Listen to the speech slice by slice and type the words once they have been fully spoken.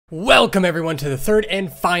Welcome everyone to the third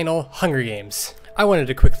and final Hunger Games. I wanted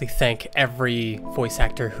to quickly thank every voice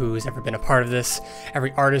actor who's ever been a part of this,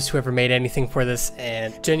 every artist who ever made anything for this,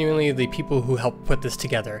 and genuinely the people who helped put this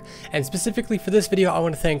together. And specifically for this video, I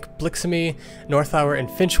want to thank Blixemi, Northflowo, and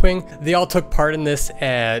Finchwing. They all took part in this,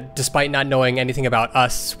 despite not knowing anything about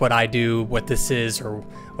us, what I do, what this is, or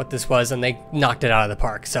what this was, and they knocked it out of the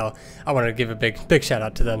park. So I wanted to give a big shout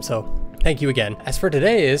out to them. So thank you again. As for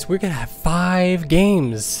today we're gonna have 5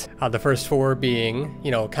 games. The first 4 being,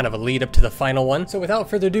 kind of a lead up to the final one. So without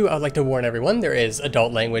further ado, I'd like to warn everyone, there is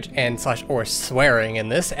adult language and /or swearing in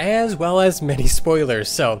this, as well as many spoilers.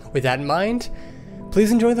 So with that in mind,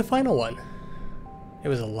 please enjoy the final one. It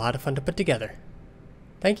was a lot of fun to put together.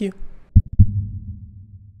 Thank you.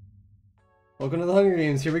 Welcome to the Hunger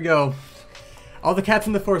Games, here we go. All the cats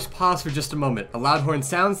in the forest pause for just a moment. A loud horn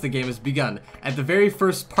sounds, the game has begun. At the very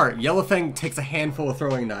first part, Yellowfang takes a handful of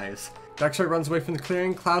throwing knives. Darkstar runs away from the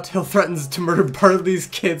clearing. Cloudtail threatens to murder Barley's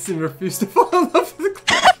kids and refuses to fall in love with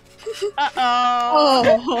the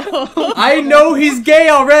Uh-oh. I know he's gay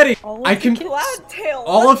already! I can- Cloudtail,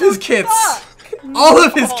 all of his kits! All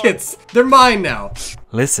of his kits! They're mine now!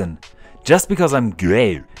 Listen, just because I'm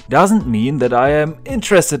gay doesn't mean that I am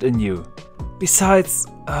interested in you. Besides,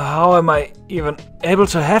 how am I even able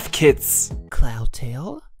to have kids?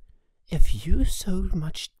 Cloudtail, if you so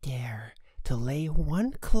much dare to lay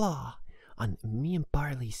one claw on me and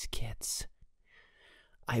Barley's kids,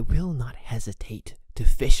 I will not hesitate to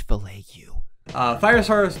fish fillet you.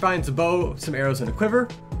 Firestar finds a bow, some arrows, and a quiver.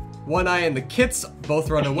 One Eye and the kits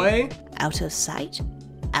both run away. Out of sight,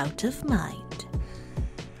 out of mind.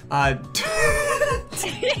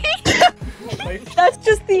 That's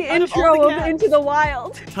just the intro of Into the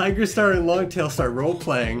Wild. Tigerstar and Longtail start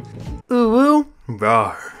role-playing. Ooh,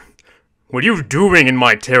 Rawr. What are you doing in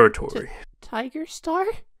my territory? Tigerstar?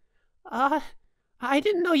 I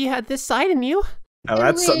didn't know you had this side in you. Oh,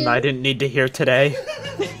 that's something I didn't need to hear today.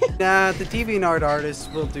 Nah, the DeviantArt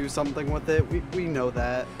artist will do something with it. We know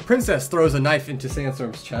that. Princess throws a knife into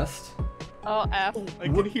Sandstorm's chest. Oh, F.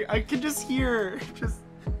 I can just hear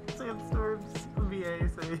Sandstorm's VA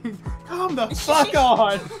saying, "Calm the fuck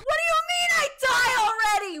on." What do you mean I die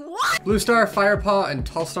already? What? Bluestar, Firepaw, and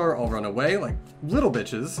Tallstar all run away like little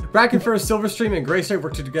bitches. Brackenfur, Silverstream, and Greystar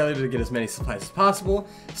work together to get as many supplies as possible.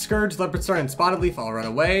 Scourge, Leopardstar, and Spotted Leaf all run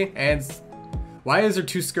away. And why is there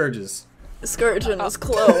 2 Scourges? Scourgeon was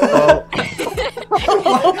close. Why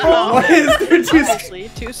is there 2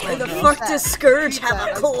 Scourges? Why the fuck does Scourge have a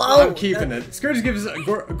I'm clone? keeping it. Scourge gives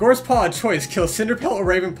Gorsepaw a choice: kill Cinderpelt or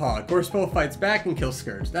Ravenpaw. Gorsepaw fights back and kills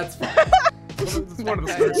Scourge. That's fine.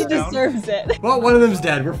 He deserves it. Well, one of them's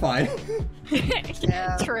dead. We're fine.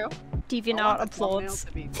 True. DeviantArt applauds.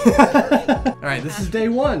 Alright, this is day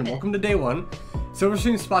 1. Welcome to day 1.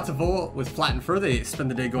 Silverstream spots a vole with flattened fur. They spend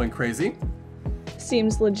the day going crazy.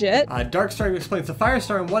 Seems legit. Darkstar explains to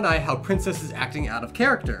Firestar and One Eye how Princess is acting out of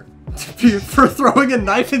character. For throwing a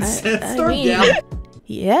knife in Sandstorm?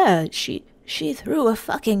 Yeah, she threw a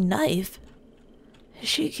fucking knife.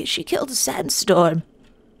 She killed a Sandstorm.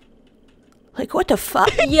 Like, what the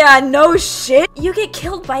fuck? Yeah, no shit. You get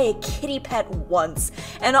killed by a kitty pet once,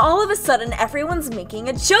 and all of a sudden everyone's making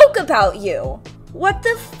a joke about you. What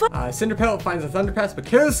the fuck? Cinderpelt finds a Thunderpass but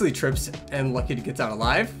carelessly trips, and Lucky gets out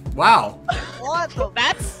alive. Wow. What the?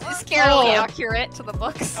 That's scarily accurate to the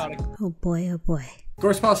books. Oh boy, oh boy.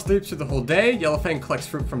 Gorsepaw sleeps through the whole day. Yellowfang collects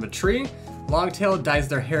fruit from a tree. Longtail dyes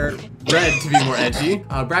their hair red to be more edgy.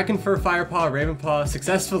 Brackenfur, Firepaw, Ravenpaw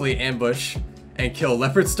successfully ambush and kill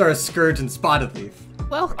Leopardstar, Scourge, and Spotted Leaf.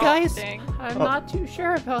 Well, guys, I'm not too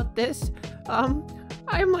sure about this. I'm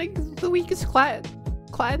like the weakest clan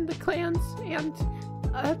in the clans, and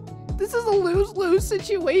this is a lose-lose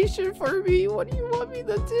situation for me. What do you want me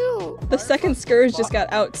to do? The second Scourge just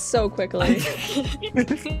got out so quickly.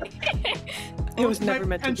 It was never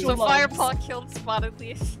meant to be. So Firepaw killed Spotted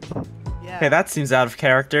Leaf. Yeah. Hey, that seems out of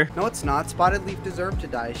character. No, it's not. Spotted Leaf deserved to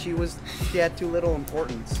die. She had too little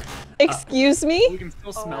importance. Excuse me? We can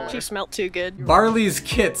still smell She smelled too good. Barley's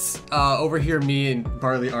kits overhear me and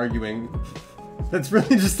Barley arguing. That's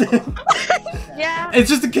really just it. Yeah. It's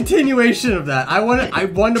just a continuation of that. I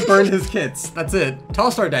want to burn his kits. That's it.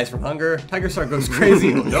 Tallstar dies from hunger. Tigerstar goes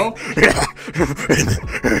crazy. Oh no.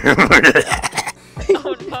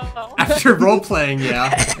 Oh no. After role-playing, yeah.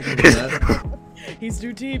 I can do that. He's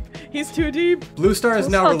too deep. He's too deep. Bluestar is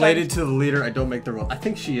now related to the leader. I don't make the role. I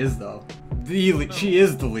think she is though. She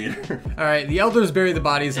is the leader. Alright, the elders bury the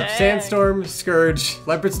bodies of Sandstorm, Scourge,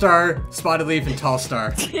 Leopardstar, Spotted Leaf, and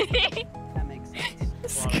Tallstar. That makes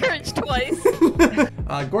sense. Scourge twice.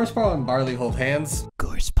 Gorsepaw and Barley hold hands.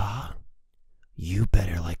 Gorsepaw, you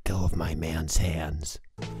better let go of my man's hands.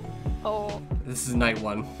 Oh. This is night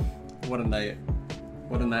 1. What a night.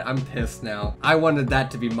 What a night. I'm pissed now. I wanted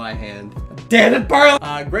that to be my hand. Damn it, Barley!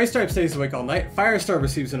 Greystripe stays awake all night. Firestar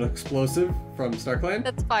receives an explosive from StarClan.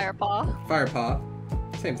 That's Firepaw. Firepaw.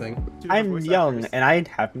 Same thing. I'm young and I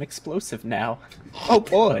have an explosive now. Oh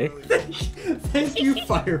boy. Thank you,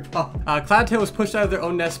 Firepaw. Cloudtail was pushed out of their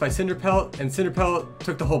own nest by Cinderpelt, and Cinderpelt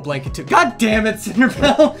took the whole blanket too. God damn it,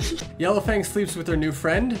 Cinderpelt! Yellowfang sleeps with her new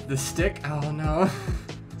friend, the Stick. Oh no.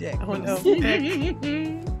 Oh no.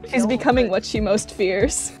 She's becoming what she most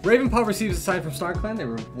fears. Ravenpaw receives a sign from StarClan. They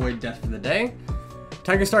avoid death for the day.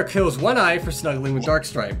 Tigerstar kills One Eye for snuggling with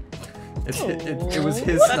Darkstripe. It was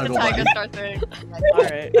his snuggle buddy. That's a Tigerstar thing.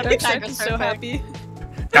 Alright. Darkstripe is so happy.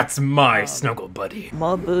 That's my snuggle buddy.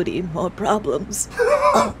 More booty, more problems.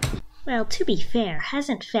 Well, to be fair,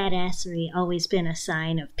 hasn't fat assery always been a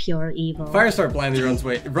sign of pure evil? Firestar blindly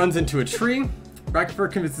runs into a tree.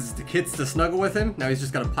 Brackenfur convinces the kids to snuggle with him. Now he's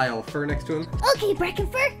just got a pile of fur next to him. Okay,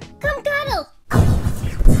 Brackenfur, come cuddle!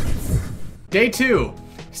 Day 2.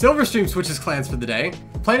 Silverstream switches clans for the day,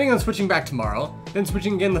 planning on switching back tomorrow, then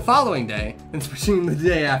switching again the following day, then switching the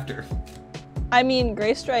day after. I mean,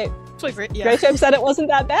 Greystripe. Yeah. Greystripe said it wasn't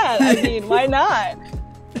that bad. I mean, why not?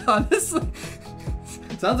 Honestly,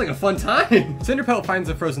 sounds like a fun time. Cinderpelt finds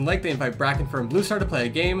a frozen lake. They invite Brackenfur and Bluestar to play a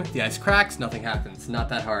game. The ice cracks, nothing happens. Not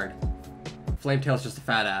that hard. Flametail's just a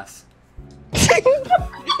fat ass.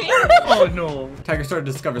 Oh no. Tigerstar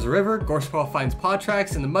discovers a river. Gorsepaw finds paw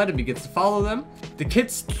tracks in the mud and begins to follow them. The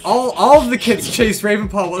kids, all of the kids chase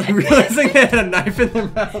Ravenpaw while realizing they had a knife in their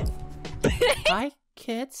mouth. Hi,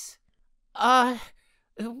 kids.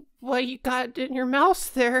 What you got in your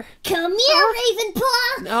mouth there? Come here,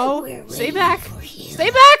 Ravenpaw! No, stay back!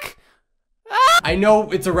 Stay back! I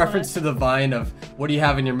know it's a reference to the vine of, what do you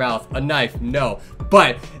have in your mouth? A knife. No.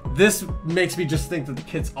 But this makes me just think that the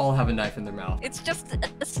kids all have a knife in their mouth. It's just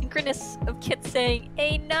a synchronous of kids saying,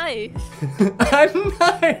 a knife. A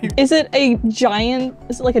knife! Is it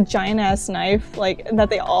like a giant ass knife, like, that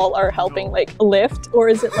they all are helping, like, lift? Or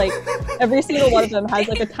is it like, every single one of them has,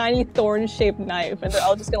 like, a tiny thorn-shaped knife, and they're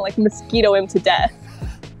all just gonna, like, mosquito him to death?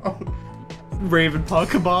 Oh. Ravenpaw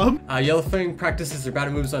kebab. Yellowfang practices her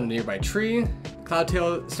battle moves on a nearby tree.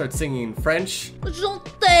 Cloudtail starts singing French.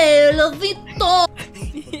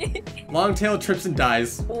 Longtail trips and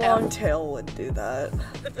dies. Longtail would do that.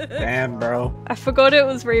 Damn, bro. I forgot it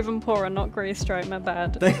was Ravenpaw and not Greystripe, my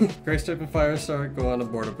bad. Greystripe and Firestar go on a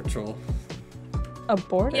border patrol. A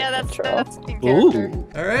border Yeah, that's patrol? the character. Ooh.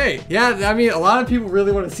 Alright, yeah, I mean, a lot of people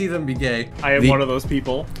really want to see them be gay. I am one of those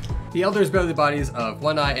people. The elders bear the bodies of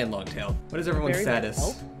One Eye and Longtail. What is everyone's Very status?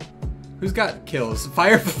 well. Who's got kills?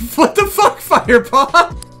 What the fuck,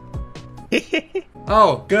 Firepaw?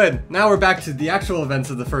 Oh, good. Now we're back to the actual events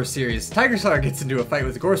of the first series. Tigerstar gets into a fight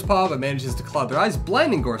with Gorsepaw, but manages to cloud their eyes,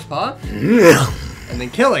 blinding Gorsepaw, and then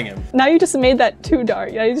killing him. Now you just made that too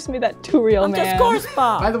dark. Yeah, you just made that too real, man.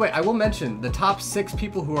 By the way, I will mention, the top 6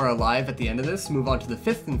 people who are alive at the end of this move on to the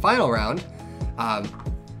 5th and final round,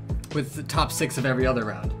 with the top 6 of every other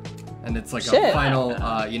round. And it's like a final,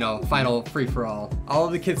 final free-for-all. All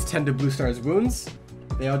of the kids tend to Bluestar's wounds.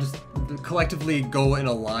 They all just collectively go in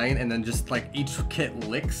a line, and then just like each kit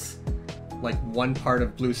licks like one part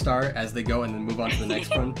of Bluestar as they go, and then move on to the next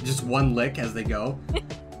one. Just one lick as they go.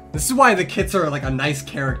 This is why the kits are like a nice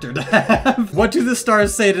character to have. What do the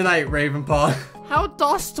stars say tonight, Ravenpaw? How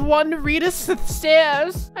dost one read us the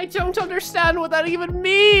stairs? I don't understand what that even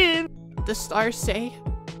means. The stars say,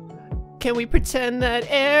 can we pretend that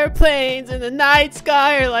airplanes in the night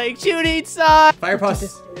sky are like shooting stars? Firepaw,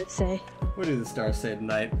 Say. what do the stars say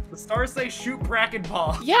tonight? The stars say shoot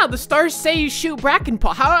Brackenpaw. Yeah, the stars say you shoot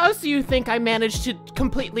Brackenpaw. How else do you think I managed to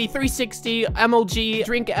completely 360 MLG,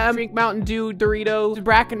 drink Mountain Dew, Doritos,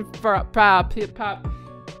 Brackenpop, pop.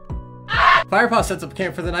 Firepaw sets up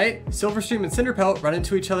camp for the night. Silverstream and Cinderpelt run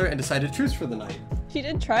into each other and decide to truce for the night. She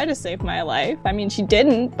did try to save my life. I mean, she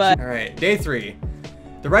didn't, but... Alright, day 3.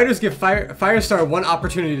 The writers give Firestar one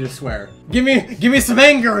opportunity to swear. Give me some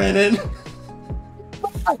anger in it!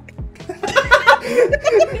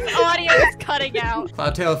 His audio is cutting out.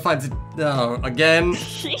 Cloudtail finds it. No, again.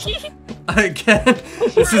 Again.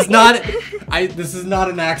 This is not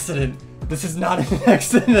an accident. This is not an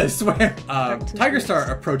accident, I swear. Tigerstar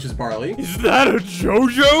approaches Barley. Is that a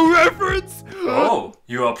JoJo reference? Oh,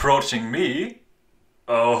 you're approaching me?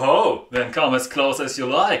 Oh ho, then come as close as you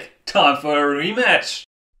like. Time for a rematch.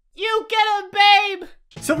 You get him, babe!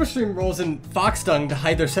 Silverstream rolls in fox dung to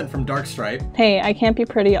hide their scent from Darkstripe. Hey, I can't be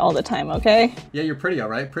pretty all the time, okay? Yeah, you're pretty,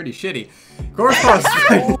 alright? Pretty shitty. Gorepaw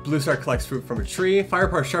Bluestar collects fruit from a tree.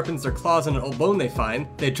 Firepaw sharpens their claws on an old bone they find.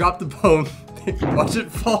 They drop the bone. They watch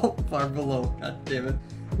it fall far below. God damn it.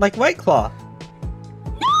 Like White Claw.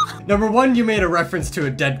 Number 1, you made a reference to a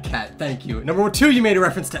dead cat. Thank you. Number 2, you made a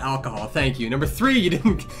reference to alcohol. Thank you. Number 3, you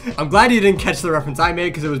didn't. I'm glad you didn't catch the reference I made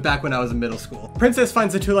because it was back when I was in middle school. Princess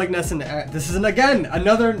finds the two-legged nest and this is again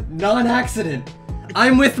another non-accident.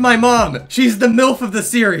 I'm with my mom. She's the MILF of the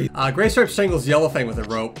series. Graystripe strangles Yellowfang with a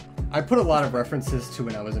rope. I put a lot of references to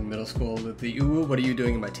when I was in middle school. With the ooh, what are you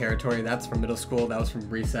doing in my territory? That's from middle school. That was from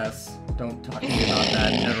recess. Don't talk to me about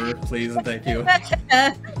that ever, please and thank you.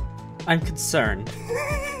 I'm concerned.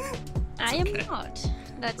 I am not.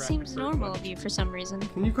 That seems normal of you for some reason.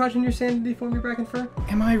 Can you question your sanity for me, Brackenfur?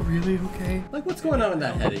 Am I really okay? Like, what's going on in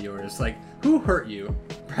that head of yours? Like, who hurt you,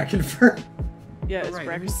 Brackenfur? Yeah, is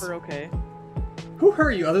Brackenfur okay? Who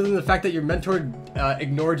hurt you other than the fact that your mentor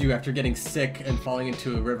ignored you after getting sick and falling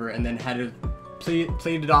into a river and then had to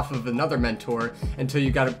played it off of another mentor until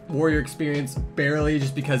you got a warrior experience barely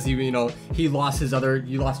just because you know, he lost you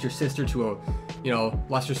lost your sister to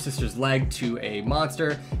lost your sister's leg to a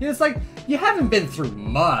monster. You know, it's like, you haven't been through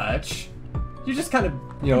much. You just kind of,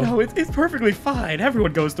 you know. No, it's perfectly fine.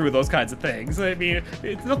 Everyone goes through those kinds of things. I mean,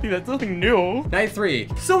 it's nothing new. Night 3.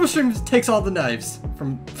 Silverstream takes all the knives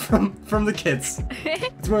from the kids.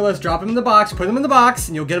 It's more or less drop them in the box, put them in the box,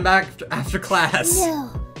 and you'll get them back after class.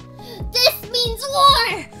 No. This means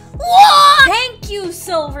war! War! Thank you,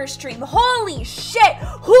 Silverstream. Holy shit!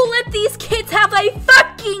 Who let these kids have a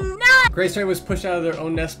fucking knife? Graystripe was pushed out of their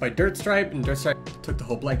own nest by Dirtstripe, and Dirtstripe took the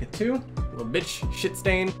whole blanket too. Little bitch, shit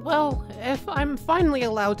stain. Well, if I'm finally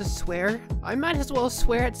allowed to swear, I might as well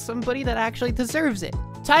swear at somebody that actually deserves it.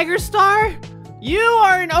 Tigerstar, you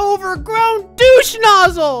are an overgrown douche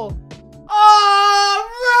nozzle!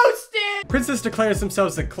 Oh, roasted! Princess declares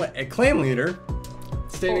themselves a clan leader,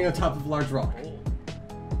 standing on top of a large rock.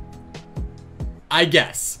 I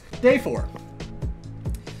guess. Day 4.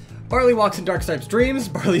 Barley walks in Darkstripe's dreams.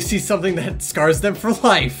 Barley sees something that scars them for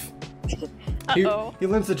life. He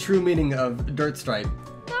learns the true meaning of Dirtstripe.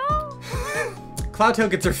 No.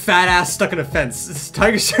 Cloudtail gets her fat ass stuck in a fence.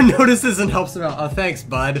 Tigerstar notices and helps him out. Oh, thanks,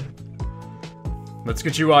 bud. Let's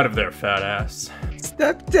get you out of there, fat ass.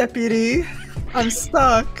 Step deputy. I'm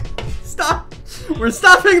stuck. Stop. We're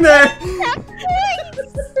stopping there.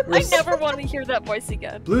 I never want to hear that voice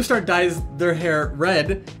again. Bluestar dyes their hair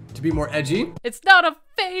red to be more edgy. It's not a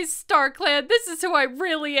phase, StarClan. This is who I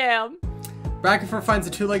really am. Brackenfur finds a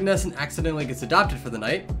two-legged nest and accidentally gets adopted for the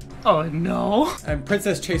night. Oh no. And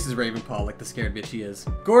Princess chases Ravenpaw like the scared bitch he is.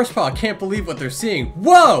 Gorsepaw can't believe what they're seeing.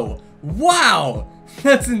 Whoa! Wow!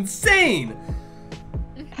 That's insane!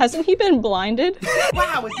 Hasn't he been blinded?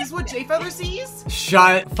 Wow, is this what Jayfeather sees?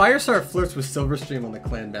 Shut. Firestar flirts with Silverstream on the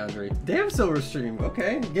clan boundary. Damn, Silverstream.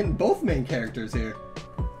 Okay, getting both main characters here.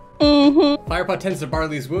 Firepaw tends to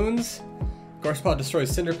Barley's wounds. Gorsepaw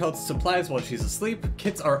destroys Cinderpelt's supplies while she's asleep.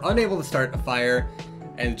 Kits are unable to start a fire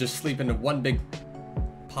and just sleep into one big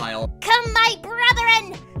pile. Come, my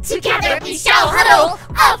brethren! Together we shall huddle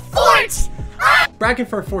a fort!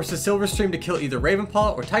 Brackenfur forces Silverstream to kill either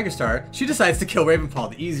Ravenpaw or Tigerstar. She decides to kill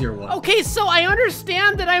Ravenpaw, the easier one. Okay, so I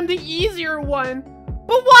understand that I'm the easier one,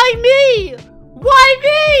 but why me? Why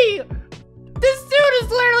me? This dude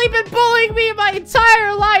has literally been bullying me my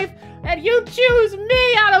entire life, and you choose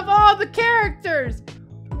me out of all the characters.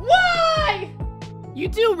 Why? You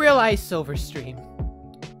do realize, Silverstream,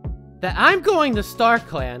 that I'm going to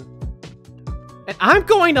StarClan, and I'm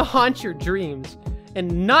going to haunt your dreams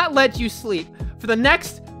and not let you sleep for the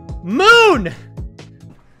next moon!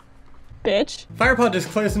 Bitch. Firepaw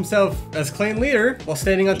declares himself as clan leader while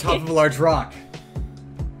standing on top of a large rock.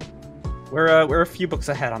 We're a few books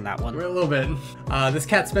ahead on that one. We're a little bit. This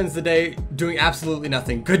cat spends the day doing absolutely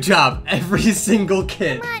nothing. Good job, every single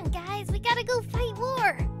kid. Come on, guys, we gotta go fight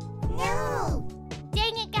war. No!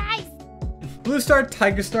 Dang it, guys! Bluestar,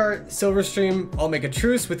 Tigerstar, Silverstream all make a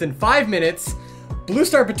truce. Within 5 minutes,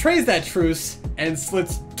 Bluestar betrays that truce and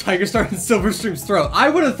slits Tigerstar and Silverstream's throat. I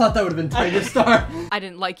would have thought that would have been Tigerstar. I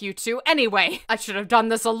didn't like you two anyway. I should have done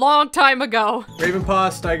this a long time ago.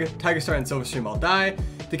 Ravenpaw, Tigerstar, and Silverstream all die.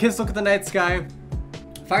 The kids look at the night sky.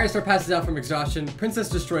 Firestar passes out from exhaustion. Princess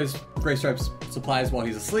destroys Graystripe's supplies while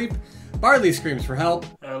he's asleep. Barley screams for help.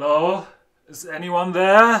 Hello? Is anyone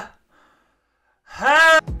there?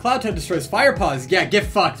 Help! Cloudtail destroys Firepaw's. Yeah, get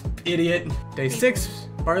fucked, idiot. Day 6.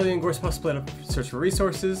 Barley and Gorsepaw split up, search for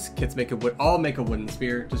resources. Kids all make a wooden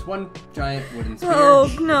spear. Just one giant wooden spear.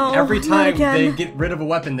 Oh no! Every time they get rid of a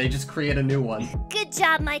weapon, they just create a new one. Good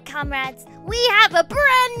job, my comrades. We have a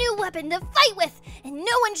brand new weapon to fight with, and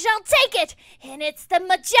no one shall take it. And it's the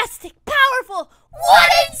majestic, powerful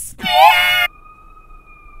wooden spear.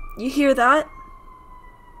 You hear that?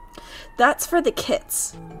 That's for the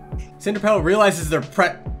kits. Cinderpelt realizes they're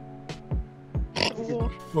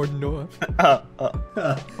Or Noah.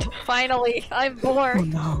 Finally, I'm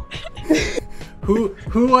born. Oh,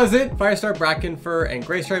 Who was it? Firestar, Brackenfur, and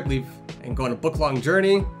Greystripe leave and go on a book-long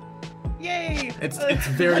journey. Yay! It's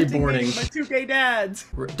very boring. My 2K dads.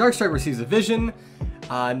 Darkstripe receives a vision.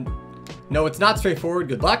 No, it's not straightforward.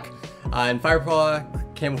 Good luck. And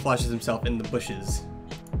Firepaw camouflages himself in the bushes.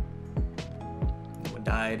 No one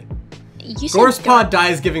died. Gorsepaw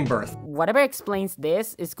dies giving birth. Whatever explains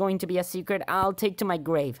this is going to be a secret I'll take to my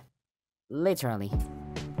grave. Literally.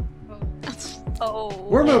 Oh.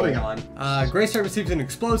 We're moving on. Greystripe receives an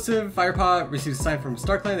explosive. Firepaw receives a sign from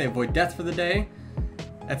Starkland. They avoid death for the day.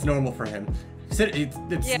 That's normal for him. It's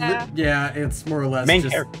more or less main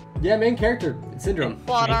character. Yeah, main character syndrome.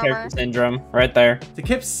 Plot main armor. character syndrome, right there. The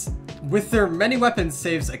Kips, with their many weapons,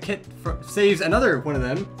 saves another one of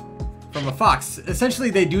them from a fox. Essentially,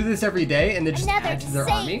 they do this every day, and they just add to their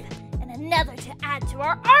army. And another to add to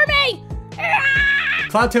our army!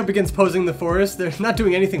 Cloudtail begins posing the forest. They're not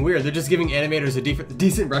doing anything weird. They're just giving animators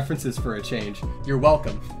decent references for a change. You're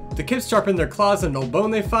welcome. The Kips sharpen their claws on an old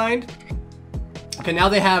bone they find. Okay, now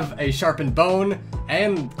they have a sharpened bone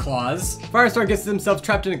and claws. Firestar gets themselves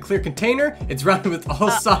trapped in a clear container. It's rounded with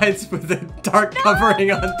all sides with a dark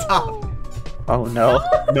covering on top. Oh no.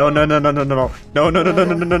 No.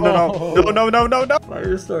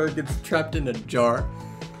 Firestar gets trapped in a jar.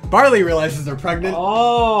 Barley realizes they're pregnant.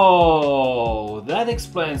 Oh, that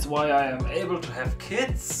explains why I am able to have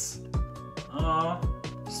kids.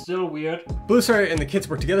 Still weird. Bluestar and the kids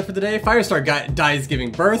work together for the day. Firestar dies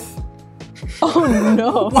giving birth. Oh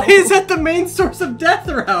no. Why is that the main source of death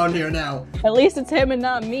around here now? At least it's him and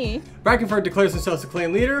not me. Brackenfur declares himself the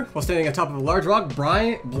clan leader while standing on top of a large rock,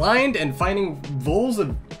 blind and finding voles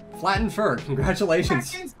of flattened fur.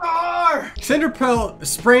 Congratulations. Cinderpelt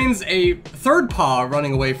sprains a third paw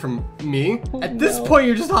running away from me. At this point,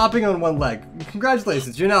 you're just hopping on one leg.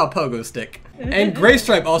 Congratulations, you're now a pogo stick. And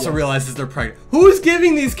Greystripe also realizes they're pregnant. Who's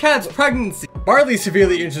giving these cats pregnancy? Barley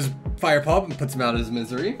severely injures Firepaw and puts him out of his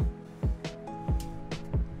misery.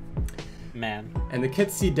 Man. And the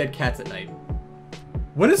kids see dead cats at night.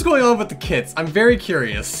 What is going on with the kids? I'm very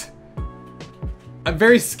curious. I'm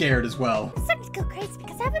very scared as well. I'm starting to go crazy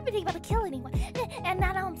because I haven't been able to kill anyone. And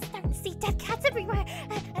now I'm starting to see dead cats everywhere.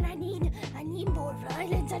 And I need more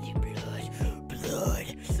violence. I need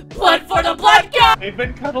blood. Blood for the blood god! They've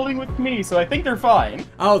been cuddling with me, so I think they're fine.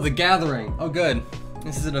 Oh, the gathering. Oh, good.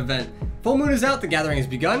 This is an event. Full moon is out. The gathering has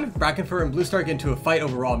begun. Brackenfur and Bluestar get into a fight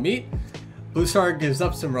over raw meat. Bluestar gives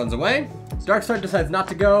up and runs away. Darkstar decides not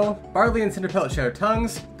to go. Barley and Cinderpelt share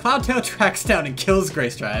tongues. Cloudtail tracks down and kills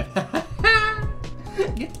Greystripe.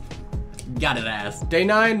 Got it, ass. Day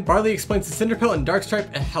 9, Barley explains to Cinderpelt and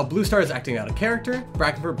Darkstripe how Bluestar is acting out of character.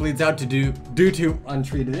 Brackenfur bleeds out due to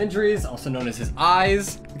untreated injuries, also known as his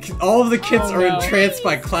eyes. All of the kids are entranced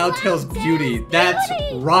by Cloudtail's beauty. That's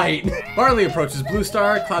right. Barley approaches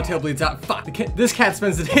Bluestar. Cloudtail bleeds out. Fuck. This cat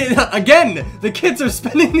spends the day again. The kids are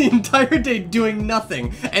spending the entire day doing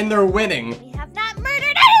nothing, and they're winning. We have not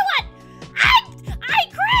murdered anyone. I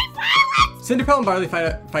crave violence. Cinderpelt and Barley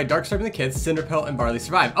fight Darkstripe and the kids. Cinderpelt and Barley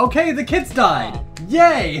survive. Okay, the kids died.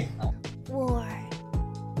 Yay! War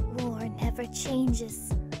never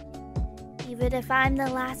changes. Even if I'm the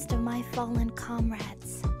last of my fallen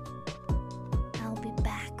comrades, I'll be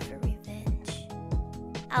back for revenge.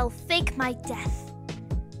 I'll fake my death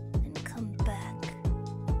and come back.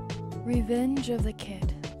 Revenge of the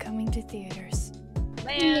Kid, coming to theaters.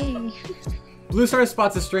 Man. Bluestar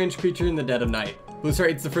spots a strange creature in the dead of night. Bluestar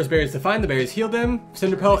eats the first berries to find. The berries heal them.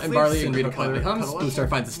 Cinderpelt and Barley and Rita politely hums. Bluestar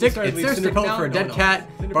finds a stick. It's their Cinderpelt for a dead cat.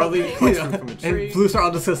 Barley and Bluestar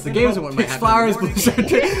all discuss the games and what might happen. Flowers.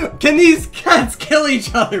 Bluestar. Can these cats kill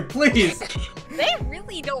each other, please? They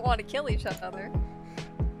really don't want to kill each other.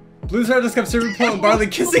 Bluestar discovers Cinderpelt and Barley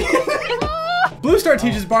kissing. Bluestar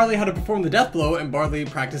teaches Barley how to perform the death blow, and Barley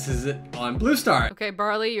practices it on Bluestar. Okay,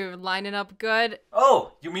 Barley, you're lining up good.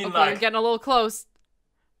 Oh, you mean You're getting a little close.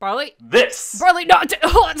 Barley? This! Barley, no!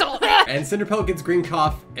 And Cinderpelt gets green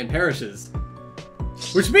cough and perishes.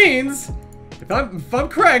 Which means, if I'm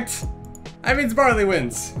correct, that means Barley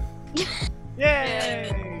wins.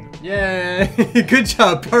 Yay! Yay! Good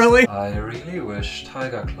job, Barley! I really wish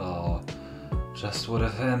Tiger Claw just would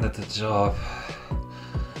have ended the job.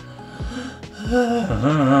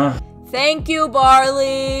 Thank you,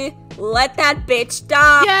 Barley. Let that bitch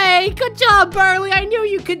die. Yay! Good job, Barley. I knew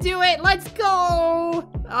you could do it. Let's go.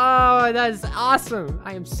 Oh, that is awesome.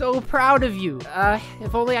 I am so proud of you.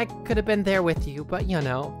 If only I could have been there with you, but you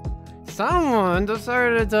know, someone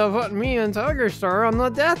decided to put me and Tigerstar on the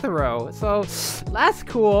death row. So that's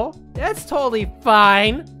cool. That's totally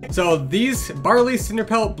fine. So these, Barley,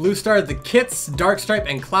 Cinderpelt, Bluestar, the Kits, Darkstripe,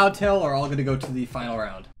 and Cloudtail are all going to go to the final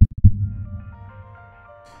round.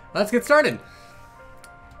 Let's get started.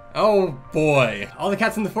 Oh boy. All the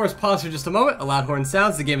cats in the forest pause for just a moment. A loud horn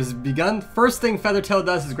sounds. The game has begun. First thing Feathertail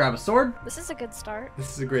does is grab a sword. This is a good start.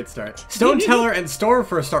 This is a great start. Stoneteller and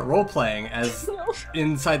Stormfur start role-playing as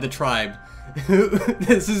inside the tribe.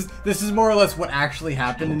 This is more or less what actually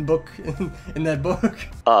happened in that book.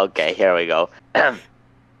 Okay, here we go.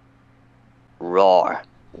 Roar.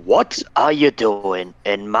 What are you doing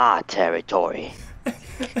in my territory?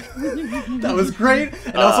 That was great,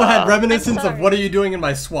 and also had reminiscence of what are you doing in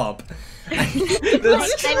my swamp. I'm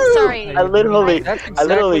sorry. I literally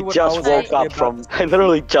just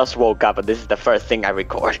woke up and this is the first thing I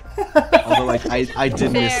record. Although like I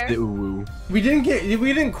did miss the ooh-woo. We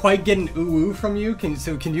didn't quite get an ooh-woo from you. Can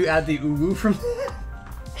you add the ooh-woo from?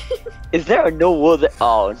 Is there a no woo?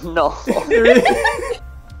 Oh no.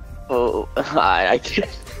 Oh, I can't.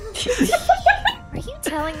 Are you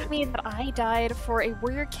telling me that I died for a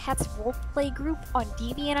Warrior Cats roleplay group on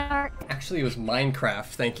DeviantArt? Actually, it was Minecraft,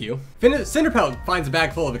 thank you. Cinderpelt finds a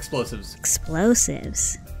bag full of explosives.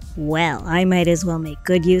 Explosives? Well, I might as well make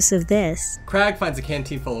good use of this. Crag finds a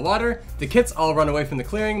canteen full of water. The Kits all run away from the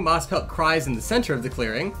clearing. Mosspelt cries in the center of the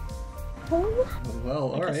clearing. Oh.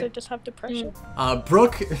 Well, alright. I guess I just have depression.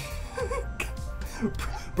 Brooke...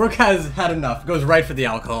 Brooke has had enough. Goes right for the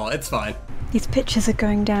alcohol. It's fine. These pitchers are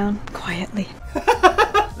going down quietly.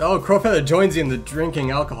 Oh, Crowfeather joins you in the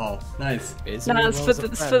drinking alcohol. Nice. Nah, it's for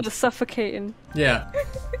the suffocating. Yeah.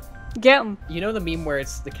 Get him. You know the meme where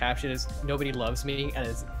it's the caption is "Nobody loves me" and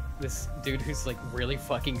it's this dude who's like really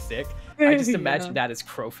fucking thick? I just imagine that as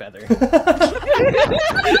Crowfeather.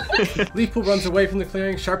 Leafpool runs away from the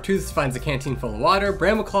clearing. Sharptooth finds a canteen full of water.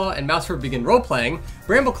 Brambleclaw and Mousefur begin role-playing.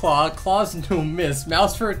 Brambleclaw claws into a miss.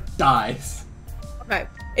 Mousefur dies. Okay.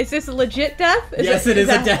 Is this a legit death? Yes, it is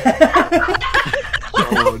a death.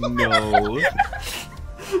 Oh no.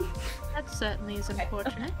 That certainly is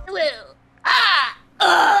unfortunate.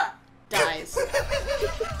 Dies.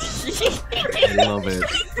 I love it.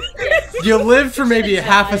 You lived for maybe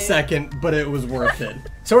half a second, but it was worth it.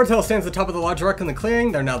 Sorreltail stands at the top of the large rock in the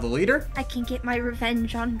clearing. They're now the leader. I can get my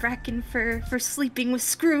revenge on Bracken for sleeping with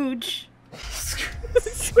Scrooge.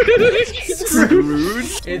 Scrooge?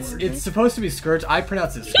 It's supposed to be Scourge. I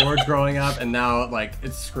pronounced it Scourge growing up, and now like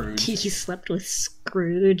it's Scrooge. He slept with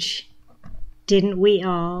Scrooge. Didn't we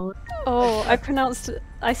all? Oh, I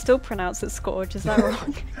still pronounce it Scourge, is that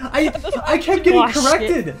wrong? I kept getting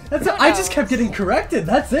corrected. I just kept getting corrected.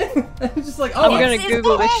 That's it. I'm just like, oh, I'm gonna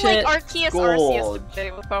Google this shit. Like Arceus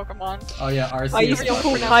yesterday with Pokemon. Oh yeah, Arceus. I used to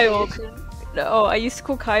call Kyogre. No, I used to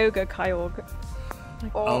call Kyogre Kyogre.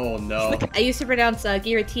 Oh no. I used to pronounce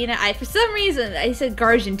Giratina. For some reason, I said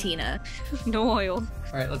Gargentina. No oil.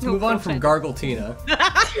 Alright, let's move on from Gargletina.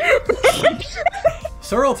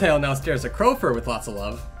 Sorreltail now stares at Crowfur with lots of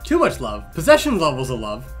love. Too much love. Possession levels of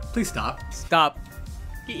love. Please stop. Stop.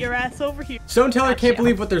 Get your ass over here. Stoneteller can't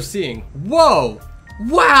believe what they're seeing. Whoa!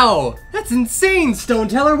 Wow! That's insane,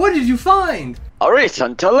 Stoneteller! What did you find? A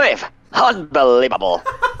reason to live! Unbelievable!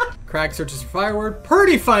 Crag searches for firewood.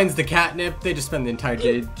 Purdy finds the catnip. They just spend the entire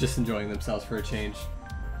day just enjoying themselves for a change.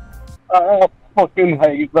 I fucking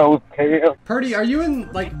hate those kids. Purdy, are you in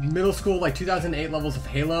like middle school, like 2008 levels of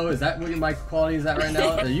Halo? Is that what your mic quality is at right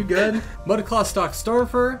now? Are you good? Mudclaw stalks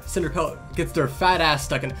Stormfur. Cinderpelt gets their fat ass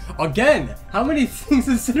stuck in. Again! How many things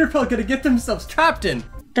is Cinderpelt gonna get themselves trapped in?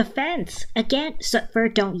 The fence! Again,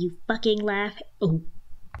 Sutfer, don't you fucking laugh. Oh.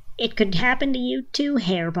 It could happen to you too,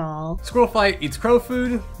 hairball. Squirrelfly eats crow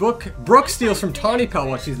food. Brooke steals from Tawnypelt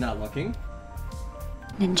while she's not looking.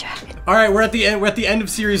 Ninja. Alright, we're at the end of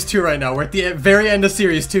series 2 right now. We're at the very end of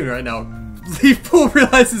series 2 right now. Leafpool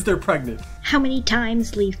realizes they're pregnant. How many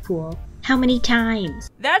times, Leafpool? How many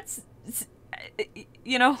times? That's,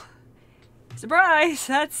 you know, surprise,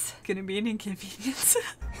 that's gonna be an inconvenience.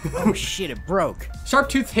 Oh shit, it broke.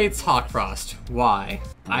 Sharptooth hates Hawkfrost. Why?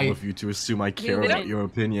 I love you to assume I care about your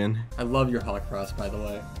opinion. I love your Hawkfrost, by the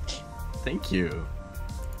way. Thank you.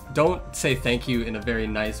 Don't say thank you in a very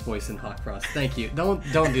nice voice in Hawkfrost. Thank you. Don't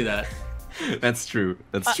do that. That's true.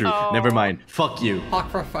 That's true. Never mind. Fuck you.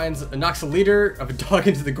 Hawkfrost knocks a leader of a dog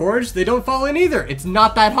into the gorge. They don't fall in either. It's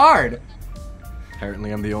not that hard.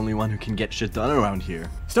 Apparently I'm the only one who can get shit done around here.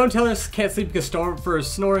 Stoneteller can't sleep because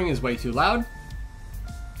Stormfur's snoring is way too loud.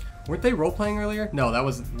 Weren't they role-playing earlier? No, that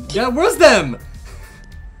was... Yeah, it was them!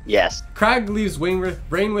 Yes. Crag leaves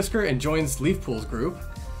Rain Whisker and joins Leafpool's group.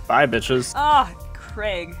 Bye, bitches. Ah,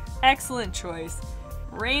 Craig. Excellent choice.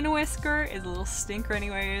 Rain Whisker is a little stinker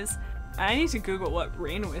anyways. I need to Google what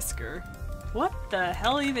Rain Whisker What the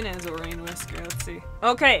hell even is a Rain Whisker? Let's see.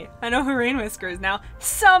 Okay, I know who Rain Whisker is now.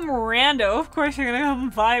 Some rando. Of course you're gonna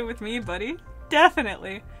come vibe with me, buddy.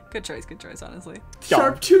 Definitely. Good choice, honestly.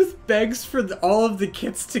 Sharptooth begs for all of the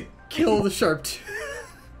kits to kill the Sharptooth.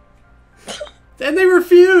 And they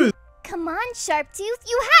refuse! Come on, Sharptooth,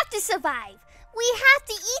 you have to survive! We have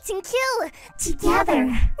to eat and kill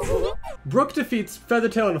together! Brooke defeats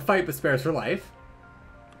Feathertail in a fight but spares her life.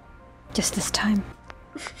 Just this time.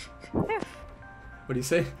 What do you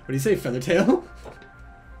say? What do you say, Feathertail?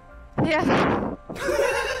 Yeah.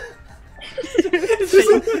 It's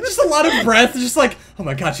just a lot of breath. It's just like, oh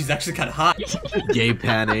my god, she's actually kind of hot. Gay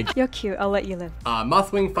panic. You're cute. I'll let you live.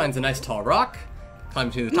 Mothwing finds a nice tall rock.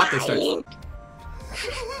 Climbs to the top. They start.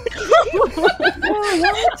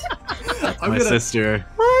 That's my sister.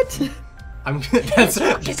 What? I'm gonna. That's.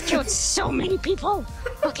 It's killed so many people.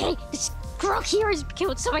 Okay, this girl here has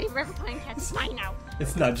killed so many river pine cats. It's mine now.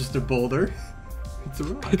 It's not just a boulder. It's a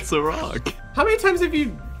rock. It's a rock. How many times have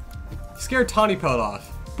you scared Tawny Pelt off?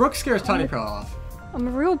 Brooke scares Tawny Pelt off. I'm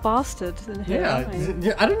a real bastard. Yeah,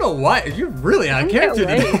 I don't know why. You're really out of character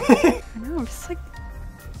today. I know, I'm just like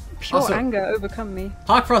pure Also, anger overcome me.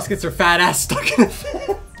 Hawkfrost gets her fat ass stuck in the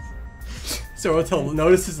fence. Sorreltail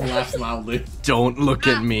notices and laughs loudly. Don't look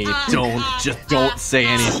at me. Don't say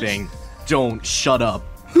anything. Don't shut up.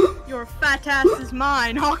 Your fat ass is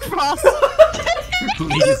mine, Hawkfrost.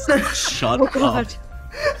 Please shut up.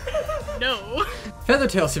 No.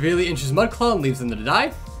 Feathertail severely injures Mudclaw and leaves them to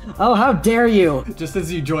die. Oh, how dare you! Just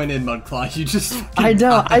as you join in, Mudclaw, you just. I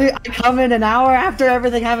know. I come in an hour after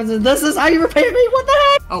everything happens, and this is how you repay me. What the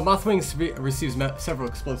heck? Oh, Mothwing receives several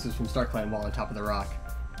explosives from StarClan while on top of the rock.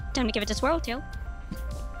 Time to give it to Sorreltail.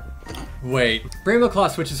 Wait.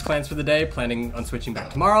 Breezepelt switches clans for the day, planning on switching back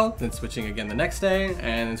tomorrow, then switching again the next day,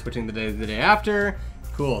 and then switching the day after.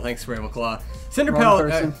 Cool, thanks, Brambleclaw.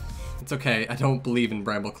 Cinderpelt. It's okay. I don't believe in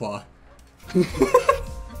Brambleclaw.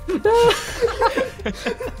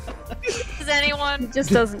 Does anyone? He just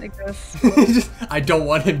doesn't exist. I don't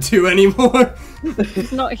want him to anymore.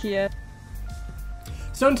 He's not here.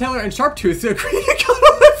 Stone Tailor and Sharptooth agree to go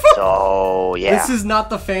on my phone. So, yeah. This is not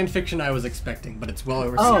the fan fiction I was expecting, but it's well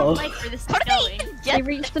overseen. Oh. Like where this is going. They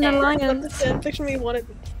reached an alliance. The fanfiction we wanted,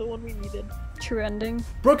 it's the one we needed. True ending.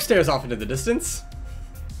 Brooke stares off into the distance.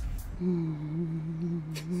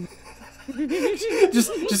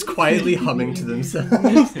 just quietly humming to themselves.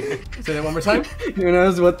 Say that one more time. Who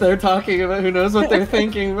knows what they're talking about? Who knows what they're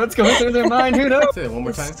thinking? What's going through their mind? Who knows? Say that one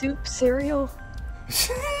more time. Soup cereal.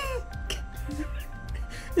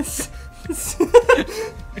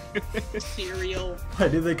 Cereal. Why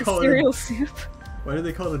do they call cereal it soup? Why do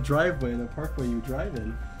they call it a driveway in a parkway you drive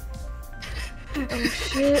in? Oh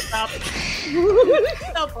shit! Stop.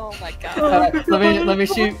 Stop. Oh my god. Let me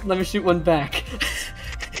shoot one back.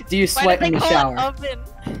 Do you sweat in the shower?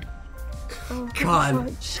 Oh,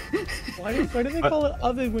 God. Why do they call it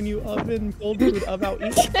oven when you oven cold food about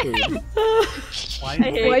eating food?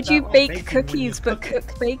 Why'd you bake cookies but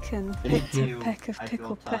cook bacon? It's a peck of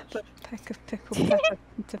pickle pepper, peck of pickle pepper,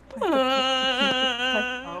 it's a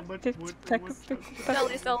peck of pickle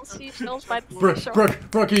pepper.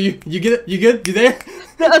 Brooke, you get it? You good? You there?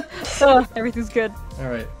 Everything's good.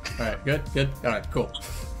 Alright, good. Alright, cool.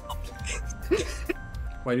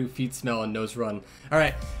 Why do feet smell and nose run?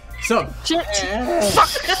 Alright, so. Shit!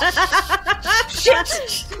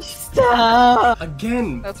 Stop!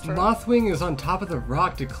 Again, Mothwing is on top of the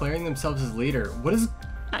rock declaring themselves as leader. What is.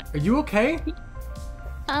 Are you okay?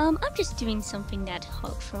 I'm just doing something that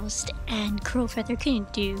Hawkfrost and Crowfeather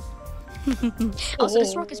couldn't do. Also,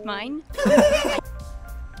 this rock is mine.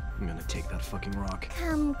 I'm gonna take that fucking rock.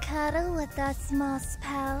 Come cuddle with us,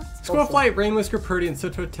 Mistystar. Squirrelflight, Rainwhisker, Purdy, and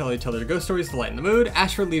Soto tell each other ghost stories to lighten the mood.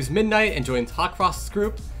 Ashfur leaves Midnight and joins Hawkfrost's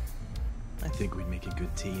group. I think we'd make a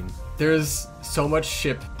good team. There's so much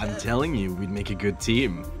ship. I'm telling you, we'd make a good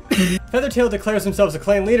team. Feathertail declares himself as a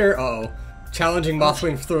clan leader. Uh-oh. Challenging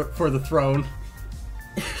Mothwing for the throne.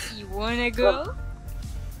 You wanna go?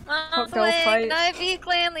 Fight. Can I be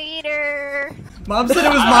clan leader? Mom said it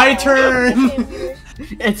was my turn!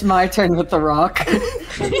 It's my turn with the rock.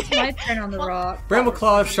 It's my turn on the rock.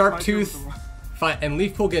 Brambleclaw, Sharptooth, and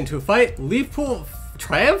Leafpool get into a fight. Leafpool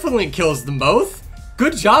triumphantly kills them both.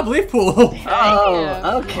 Good job, Leafpool!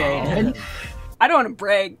 Oh, okay. I don't want to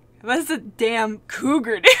brag. That's a damn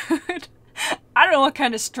cougar, dude. I don't know what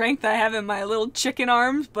kind of strength I have in my little chicken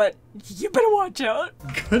arms, but you better watch out.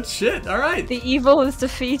 Good shit, alright. The evil is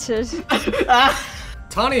defeated.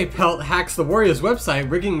 Tawny Pelt hacks the Warriors website,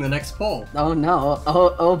 rigging the next poll. Oh no.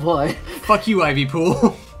 Oh boy. Fuck you, Ivy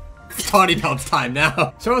Pool. Tawny Pelt's time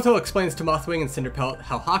now. Sorreltail explains to Mothwing and Cinderpelt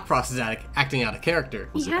how Hawkfrost is acting out of character.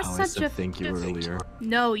 He has such a. Thank you earlier.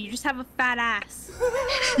 No, you just have a fat ass.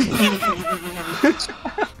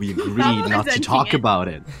 We agreed not to talk about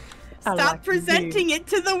it. Stop presenting it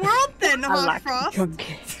to the world then, Hawkfrost.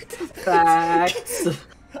 Facts.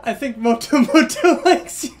 I think Moto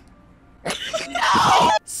likes you. No!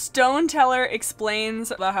 Stone Teller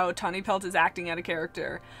explains about how Tawny Pelt is acting out of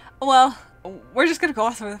character. Well, we're just gonna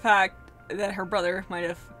gloss over the fact that her brother might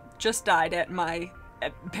have just died at my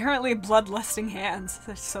apparently bloodlusting hands.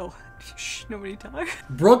 So, shh, nobody tell her.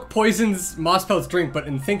 Brooke poisons Mosspelt's drink, but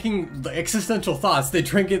in thinking the existential thoughts, they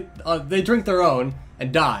drink their own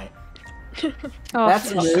and die. Oh,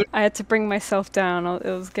 That's rude. I had to bring myself down. It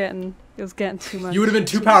was getting too much. You would have been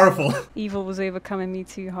too powerful. Evil was overcoming me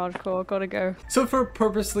too hardcore. Gotta go. Sopher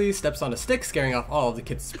purposely steps on a stick, scaring off all of the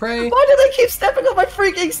kids' prey. Why do they keep stepping on my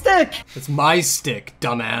freaking stick? It's my stick,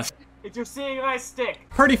 dumbass. It's your seeing eye stick.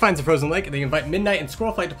 Purdy finds a frozen lake, and they invite Midnight and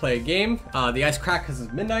Squirrelflight to play a game. The ice crack because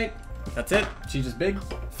it's Midnight. That's it. She's just big.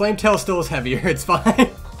 Flametail still is heavier. It's fine.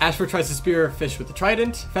 Ashfur tries to spear a fish with a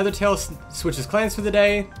trident. Feathertail switches clans for the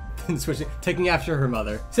day, then taking after her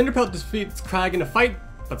mother. Cinderpelt defeats Crag in a fight,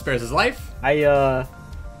 but spares his life. I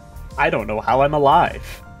don't know how I'm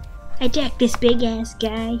alive. I decked this big-ass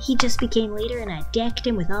guy. He just became leader, and I decked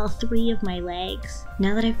him with all 3 of my legs.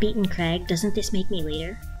 Now that I've beaten Crag, doesn't this make me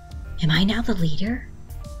leader? Am I now the leader?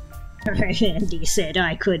 Andy said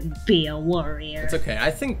I couldn't be a warrior. It's okay. I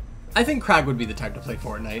think Crag would be the type to play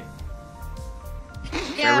Fortnite.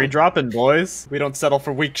 Where are we dropping, boys? We don't settle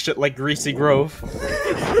for weak shit like Greasy Grove.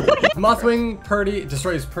 Mothwing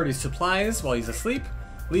destroys Purdy's supplies while he's asleep.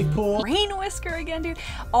 Leaf Pool. Rain Whisker again, dude.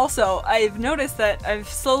 Also, I've noticed that I've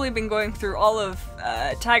slowly been going through all of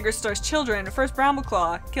Tiger Star's children. First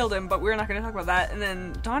Brambleclaw killed him, but we're not going to talk about that. And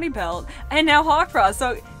then Tawny Pelt, and now Hawkfrost.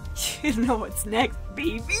 So you know what's next,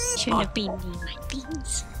 baby. Shouldn't have been near my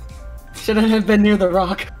beans. Shouldn't have been near the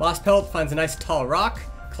rock. Lost Pelt finds a nice tall rock.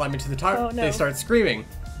 Climbing to the top, Oh, no. They start screaming.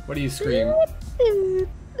 What do you scream? Is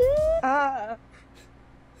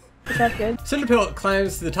that good? Cinderpelt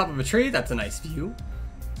climbs to the top of a tree. That's a nice view.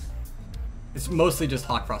 It's mostly just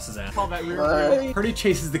Hawkfrost's ass. Purdy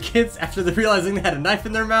chases the kids after they realizing they had a knife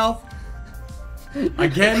in their mouth.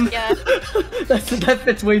 Again? Yeah. That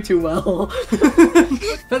fits way too well.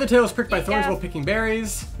 Feathertail is pricked by thorns while picking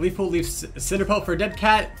berries. Leafpool leaves Cinderpelt for a dead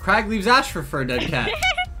cat. Crag leaves Ashfur for a dead cat.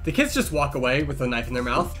 The kids just walk away with a knife in their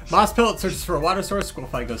mouth. Mosspelt searches for a water source.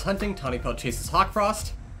 Squirrelflight goes hunting. Tawnypelt chases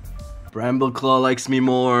Hawkfrost. Brambleclaw likes me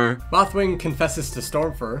more. Mothwing confesses to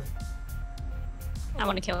Stormfur. I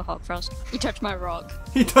want to kill a Hawkfrost. He touched my rock.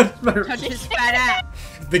 He touched my rock. Touch his fat ass.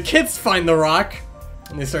 The kids find the rock.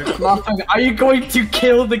 And they start. Mothwing, are you going to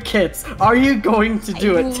kill the kids? Are you going to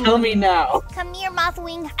do it? Tell me now. Come here,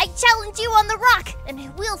 Mothwing. I challenge you on the rock, and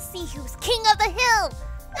we'll see who's king of the hill.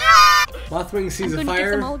 Ah! Mothwing sees a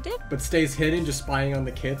fire, but stays hidden, just spying on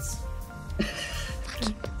the kids.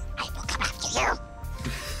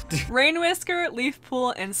 Rain Whisker, Leaf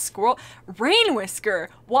Pool, and Squirrel. Rain Whisker!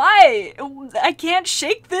 Why? I can't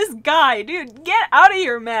shake this guy, dude. Get out of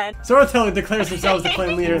here, man. Sorreltail declares themselves the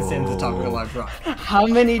clan leader and stands at the top of a large rock. How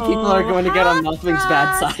many people are going to get on Mothwing's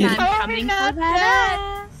bad side? I'm coming for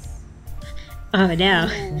that ass. Oh no.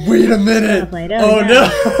 Wait a minute! Oh no!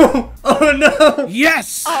 Oh no!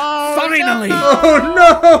 Yes! Oh, Finally! No. Oh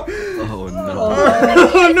no! Oh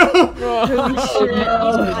no!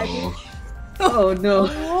 Oh no! Oh no!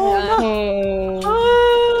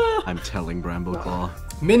 I'm telling Brambleclaw.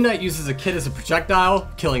 Midnight uses a kid as a projectile,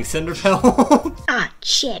 killing Cinderpelt. Ah,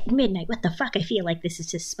 shit, Midnight, what the fuck? I feel like this is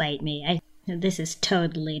to spite me. This is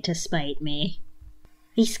totally to spite me.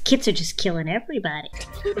 These kids are just killing everybody.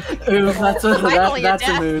 Oof, that's a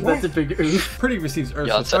mood. That's a big oof. Purdy receives Earth.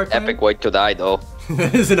 Yeah, it's an epic way to die, though.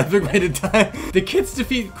 That is an epic way to die. The kids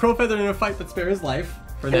defeat Crowfeather in a fight but spare his life.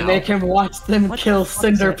 For They now. make him watch them kill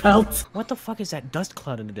Cinderpelt. What the fuck is that dust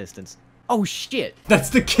cloud in the distance? Oh shit! That's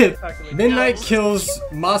the kit. Midnight kills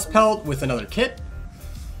Mosspelt with another kit.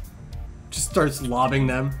 Just starts lobbing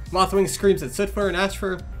them. Mothwing screams at Sitfur and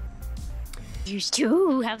Ashfur. You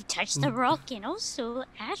two have touched the rock and also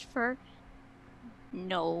Ashfur.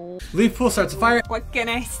 No. Leafpool starts a fire. What can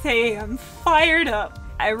I say? I'm fired up.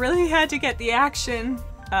 I really had to get the action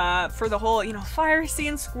for the whole, fire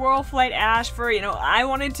scene, Squirrelflight, Ashfur. I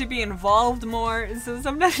wanted to be involved more, so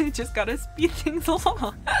sometimes you just gotta speed things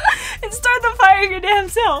along and start the fire your damn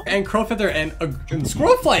self. And Crowfeather and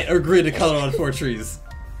Squirrelflight agree to color on 4 trees.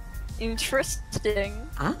 Interesting.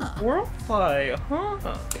 Squirrelflight, huh?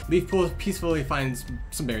 Leafpool peacefully finds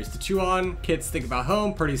some berries to chew on. Kids think about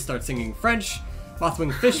home. Purdy starts singing French.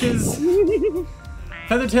 Mothwing fishes.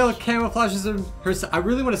 Feathertail camouflages herself. I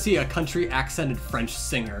really want to see a country accented French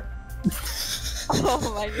singer.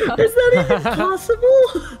 Oh my god. Is that even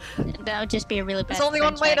possible? That would just be a really bad. There's only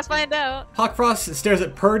one way to find out. Hawkfrost stares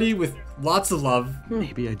at Purdy with lots of love.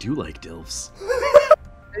 Maybe I do like dilfs.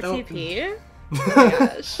 OTP?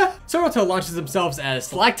 Sorreltail launches themselves as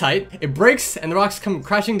Stalactite. It breaks, and the rocks come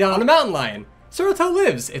crashing down on a mountain lion. Sorreltail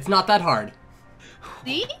lives. It's not that hard.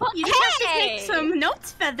 See? You just have to take some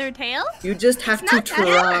notes, Feathertail. You just have to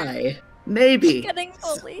try. Maybe. Getting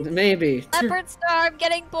bullied. Maybe. Leopard Star, I'm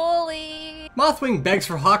getting bullied. Mothwing begs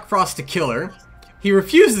for Hawkfrost to kill her. He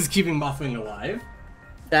refuses, keeping Mothwing alive.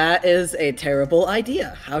 That is a terrible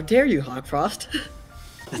idea. How dare you, Hawkfrost?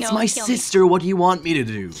 That's No, my kill me. sister. What do you want me to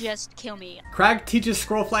do? Just kill me. Crag teaches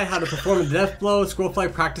Squirrelfly how to perform a death blow.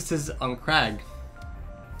 Squirrelfly practices on Crag.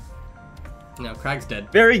 No, Crag's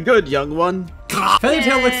dead. Very good, young one.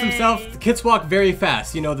 Feathertail licks himself. The kits walk very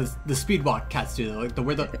fast. You know the speed walk cats do.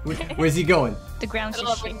 Like where's he going? The ground's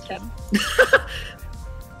just shaking.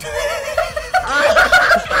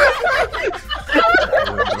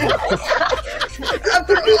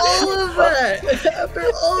 After all of that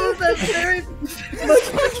very much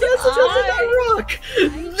rock,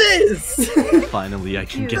 this! Finally, I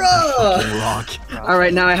can get that fucking rock.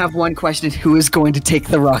 Alright, now I have one question. Who is going to take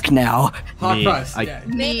the rock now? Hawkfrost.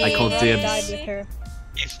 I call dibs.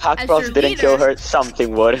 If Hawkfrost didn't kill her,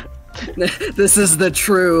 something would. This is the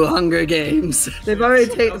true Hunger Games. They've already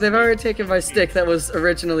taken my stick that was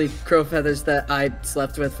originally Crowfeather's that I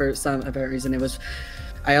slept with for some apparent reason.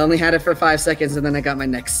 I only had it for 5 seconds and then I got my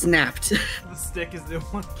neck snapped. The stick is the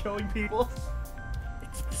one killing people.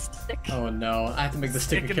 It's the stick. Oh no, I have to make the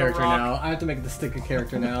stick a in character the rock. now. I have to make the stick a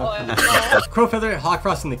character now. Oh, Crowfeather,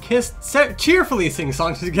 Hawkfrost, and the Kiss cheerfully sing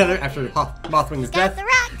songs together after Mothwing's death.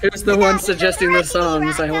 Who's the one suggesting the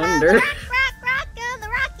songs, I wonder?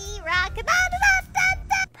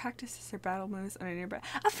 Practices their battle moves on a nearby.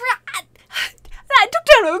 I forgot. I took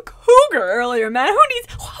down a cougar earlier, man. Who needs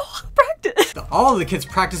practice? All of the kids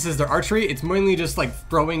practices their archery. It's mainly just like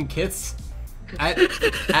throwing kits at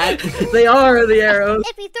They are the arrows.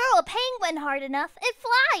 If you throw a penguin hard enough, it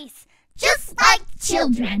flies. Just like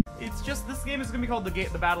children. It's just, this game is gonna be called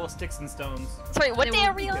the Battle of Sticks and Stones. Sorry, what day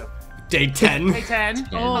are we on? Day 10. Day 10.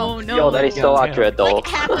 Oh no. Yo, that is so accurate though. Like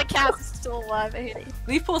half the cast is still alive. I hate it.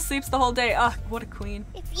 Leafpool sleeps the whole day. Ugh, what a queen.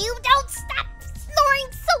 If you don't stop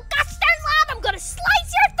snoring so gosh darn loud, I'm gonna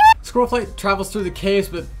slice your throat. Squirrelflight travels through the caves,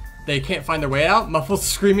 but they can't find their way out. Muffled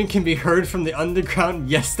screaming can be heard from the underground.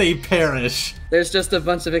 Yes, they perish. There's just a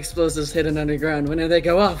bunch of explosives hidden underground. When do they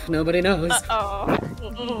go off? Nobody knows.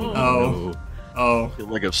 Oh. I feel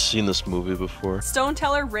like I've seen this movie before. Stone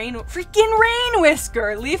Teller, freaking Rain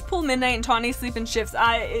Whisker. Leafpool, Midnight, and Tawny sleep in shifts.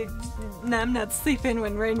 I'm not sleeping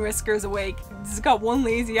when Rain Whisker's awake. It's got one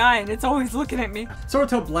lazy eye and it's always looking at me.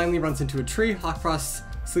 Sorreltail blindly runs into a tree. Hawkfrost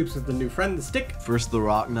sleeps with the new friend, the stick. First the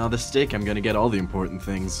rock, now the stick. I'm gonna get all the important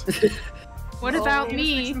things. What about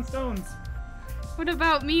me? Sticks and stones. What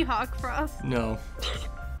about me, Hawkfrost? No.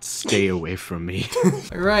 Stay away from me.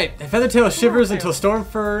 Alright, Feathertail shivers until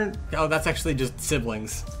Stormfur... Oh, that's actually just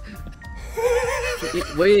siblings.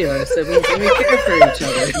 We are siblings and we care for each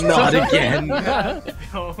other. Not again. I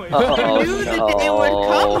knew the day would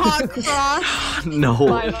come, Hawkfrost. No.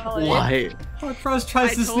 Why? Hawkfrost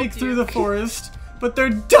tries to sneak through the forest, but they're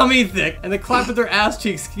dummy thick, and the clap of their ass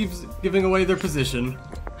cheeks keeps giving away their position.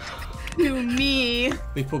 To me.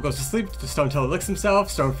 Leafpool goes to sleep, Stoneteller licks himself,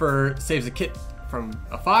 Stormfur saves a kit from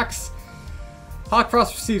a fox.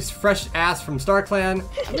 Hawkfrost receives fresh ass from StarClan.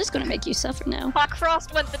 I'm just gonna make you suffer now.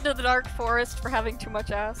 Hawkfrost went into the dark forest for having too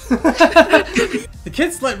much ass. The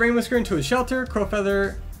kids let Rain Whisker into a shelter.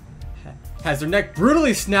 Crowfeather has their neck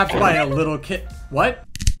brutally snapped by a little kid. What?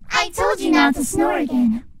 I told you not to snore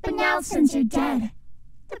again, but now since you're dead,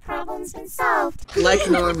 the problem's been solved. Like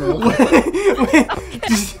normal. One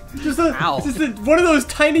of those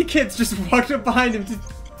tiny kids just walked up behind him.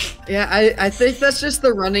 Yeah, I think that's just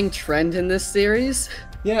the running trend in this series.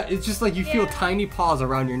 Yeah, it's just like you feel tiny paws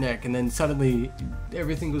around your neck, and then suddenly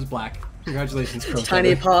everything goes black. Congratulations, Crowfeather.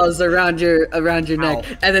 Tiny paws around your neck,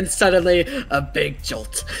 and then suddenly a big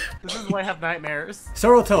jolt. This is why I have nightmares.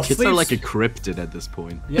 Sorreltail Kids sleeps. are like a cryptid at this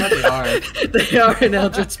point. Yeah, they are. They are an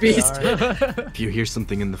eldritch beast. If you hear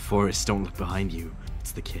something in the forest, don't look behind you.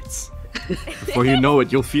 It's the kids. Before you know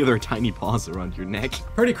it, you'll feel their tiny paws around your neck.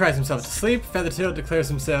 Purdy cries himself to sleep. Feathertail declares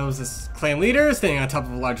themselves as clan leaders, standing on top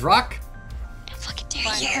of a large rock. Fucking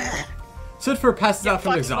dare you. Sootfur passes out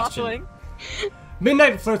from exhaustion.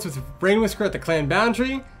 Midnight flirts with Rain Whisker at the clan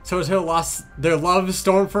boundary. Sorreltail lost their love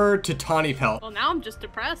Stormfur to Tawny Pelt. Well, now I'm just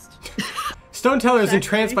depressed. Stoneteller is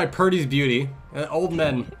entranced by Purdy's beauty. Old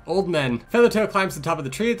men. Feathertail climbs to the top of the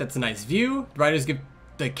tree. That's a nice view. The riders give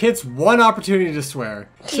the kids one opportunity to swear.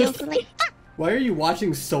 Why are you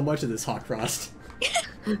watching so much of this, Hawkfrost?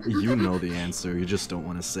 You know the answer, you just don't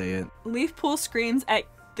want to say it. Leafpool screams at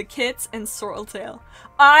the kits and Sorreltail.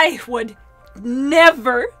 I would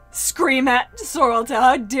never scream at Sorreltail.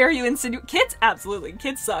 How dare you insinuate? Kids? Absolutely.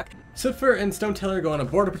 Kids suck. Sootfer and Stoneteller go on a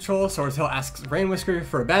border patrol. Sorreltail asks Rainwhisker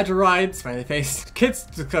for a badger ride. Smiley face. Kits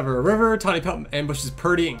discover a river. Tawnypelt ambushes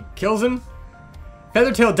Purdy and kills him.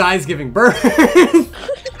 Feathertail dies giving birth.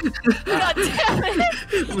 God damn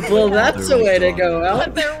it! Well, that's the way to go out.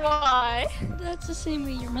 Mother, why? That's the same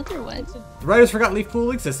way your mother went. The writers forgot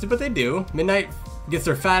Leafpool existed, but they do. Midnight gets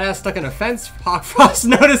their fat ass stuck in a fence. Hawkfrost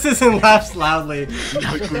notices and laughs loudly.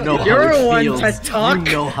 You know You're how it one feels. to talk. You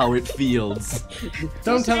know how it feels.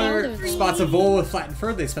 Stoneteller spots a vole with flattened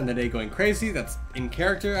fur. They spend the day going crazy. That's in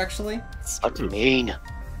character, actually. What do you mean?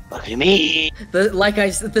 What do you mean? Like I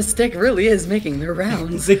said, the stick really is making their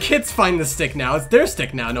rounds. The kids find the stick now. It's their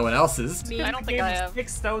stick now, no one else's. I don't think I have.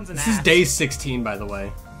 6 stones and This is day 16, by the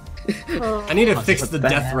way. Oh. I need to fix the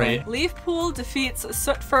death rate. Leafpool defeats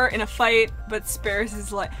Sootfer in a fight, but spares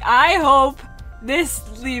his life. I hope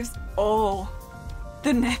this leaves. Oh,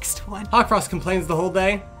 the next one. Hawkfrost complains the whole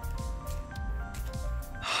day.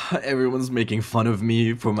 Everyone's making fun of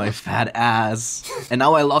me for my fat ass. And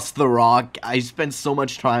now I lost the rock. I spent so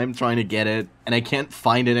much time trying to get it, and I can't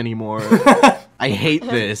find it anymore. I hate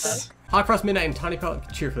this. Hawkfrost, Midnight, and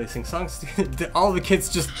Tawnypelt cheerfully sing songs. All the kids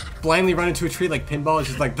just blindly run into a tree like pinball. It's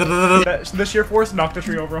just like The sheer force knocked the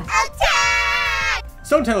tree over him.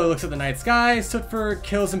 Stoneteller looks at the night sky. Sootfer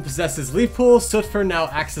kills and possesses Leafpool. Sootfer now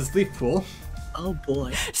acts as Leafpool. Oh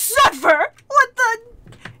boy. Sootfer! What the?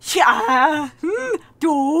 Yeah.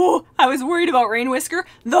 I was worried about Rainwhisker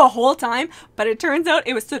the whole time, but it turns out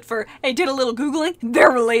it was Sootfer. I did a little googling.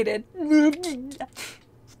 They're related.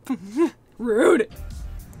 Rude.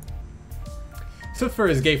 Sootfer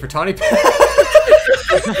is gay for Tawnypelt.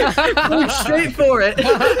 Go straight for it.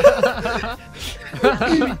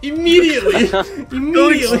 Immediately.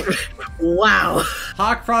 Wow.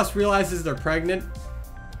 Hawkfrost realizes they're pregnant.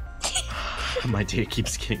 My day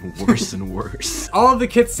keeps getting worse and worse. All of the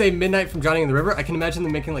kids say Midnight from Johnny in the River. I can imagine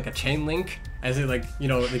them making like a chain link as they like, you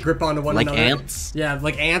know, they grip onto one another. Like ants? Yeah,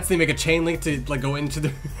 like ants. They make a chain link to like go into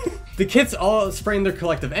the... The kids all sprain their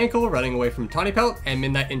collective ankle running away from Tawnypelt, and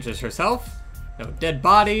Midnight injures herself. No dead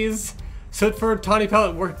bodies. Sootfer,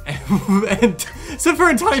 Tawnypelt work and Sootfer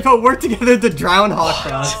and Tawnypelt work together to drown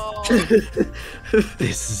Hawkfrost.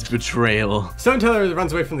 This is betrayal. Stoneteller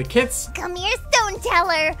runs away from the kids. Come here,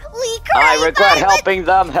 Stoneteller. We I regret helping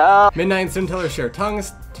them. Help. Midnight and Stoneteller share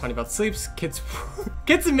tongues. Tawnypelt sleeps. Kids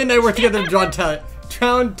and Midnight work together to drown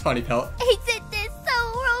Tawnypelt. Isn't this so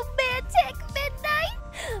romantic, Midnight?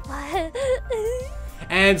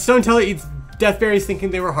 And Stoneteller eats deathberries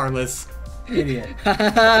thinking they were harmless. Idiot.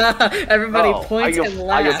 Everybody points and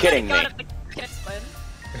laughs. Are you kidding me?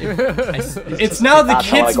 It's now the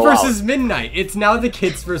kids versus Midnight. It's now the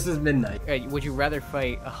kids versus Midnight. Would you rather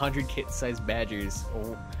fight 100 kid-sized badgers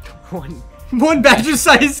or one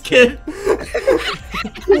badger-sized kid?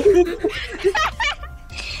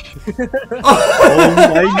 Oh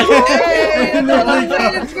my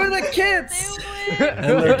god! It's for the kids!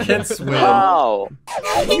 And the kids win. Wow.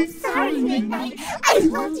 I'm sorry, Midnight. I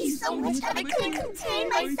loved you so much that I couldn't contain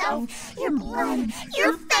myself. Your blood,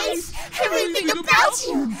 your face, everything about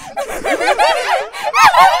you.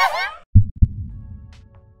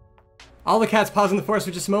 All the cats pause in the forest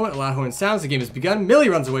for just a moment. A loud horn sounds. The game has begun. Millie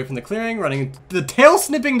runs away from the clearing, running. The tail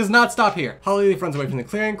snipping does not stop here. Hollyleaf runs away from the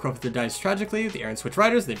clearing. Crowfeather dies tragically. The Aaron switch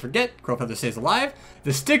riders. They forget. Crowfeather stays alive.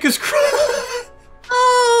 The stick is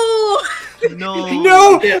Oh! No.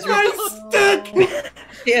 No! My stick!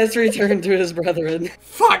 He has returned to his brethren.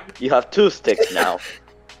 Fuck! You have 2 sticks now.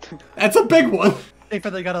 That's a big one. Safer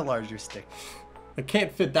they got a larger stick. I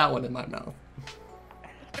can't fit that one in my mouth.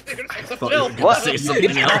 I thought you were gonna say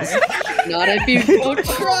something else. Not if you don't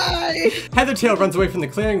try. Heathertail runs away from the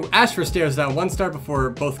clearing. Ashfur stares down 1 star before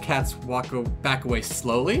both cats back away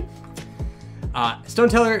slowly.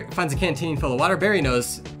 Stoneteller finds a canteen full of water. Berry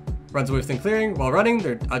Nose runs away from the clearing. While running,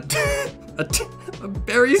 they're a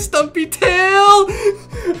berry stumpy tail.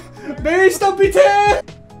 Berry stumpy tail.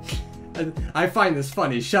 I find this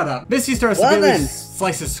funny. Shut up. Mistystar severely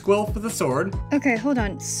slices Squilf with a sword. Okay, hold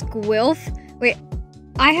on. Squilf? Wait,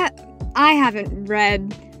 I haven't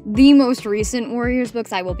read the most recent Warriors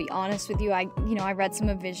books. I will be honest with you. I read some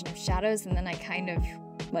of Vision of Shadows, and then I kind of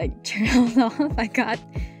like trailed off. I got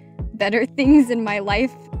better things in my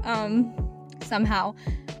life somehow.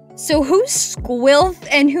 So who's Squilf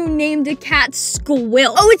and who named a cat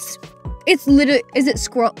Squilf? Oh, it's literally, is it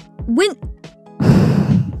Squirrel? When?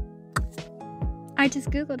 I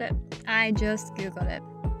just Googled it.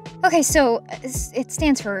 Okay, so it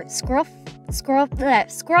stands for squirrel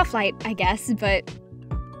flight, I guess, but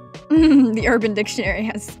the Urban Dictionary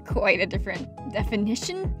has quite a different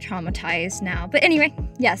definition. Traumatized now. But anyway,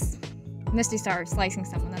 yes. Mistystar slicing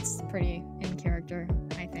someone, that's pretty in character,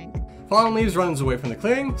 I think. Fallen Leaves runs away from the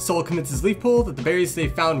clearing. Soul convinces Leafpool that the berries they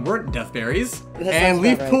found weren't death berries. And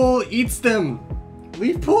Leafpool eats them.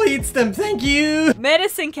 Leafpool eats them, thank you!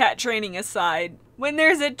 Medicine cat training aside, when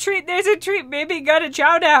there's a treat, baby, gotta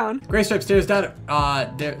chow down. Greystripe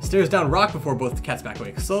stares down Rock before both the cats back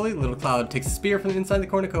away. Slowly, Little Cloud takes a spear from inside the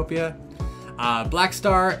cornucopia.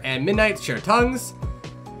 Blackstar and Midnight share tongues.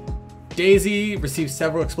 Daisy receives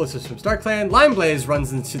several explosives from StarClan. Limeblaze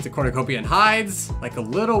runs into the cornucopia and hides like a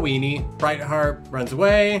little weenie. Brightheart runs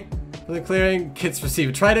away from the clearing. Kits receive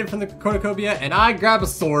a trident from the cornucopia, and I grab a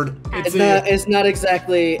sword. It's not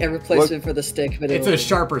exactly a replacement for the stick, but it's a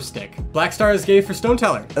sharper stick. Blackstar is gay for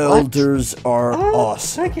Stoneteller. Elders are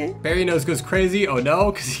awesome. Okay. Barry Nose goes crazy, oh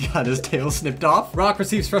no, because he got his tail snipped off. Rock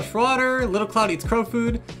receives fresh water. Little Cloud eats crow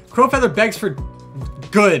food. Crowfeather begs for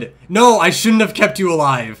good. No, I shouldn't have kept you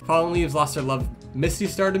alive. Fallen Leaves lost their love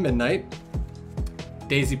Mistystar to Midnight.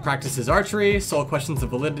 Daisy practices archery. Soul questions the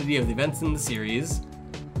validity of the events in the series.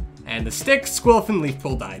 And the stick, Squilf, and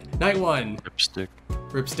Leafpool died. Night 1.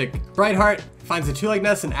 Ripstick. Brightheart finds a two-leg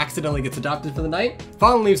nest and accidentally gets adopted for the night.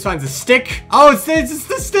 Fallen Leaves finds a stick. Oh, it's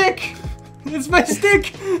the stick! It's my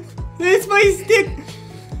stick! It's my stick!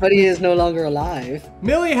 But he is no longer alive.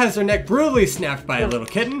 Millie has her neck brutally snapped by a little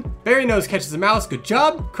kitten. Barry Nose catches a mouse, good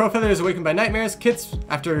job. Crowfeather is awakened by nightmares. Kits,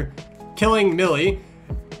 after killing Millie,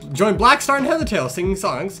 join Blackstar and Heathertail singing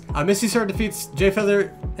songs. Mistystar defeats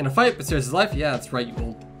Jayfeather in a fight, but saves his life. Yeah, that's right,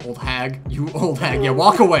 you old hag. You old hag. Yeah,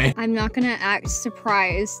 walk away. I'm not gonna act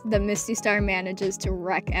surprised that Mistystar manages to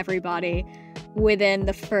wreck everybody within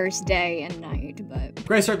the first day and night, but...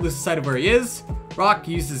 Greystripe loses sight of where he is. Rock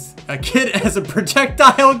uses a kid as a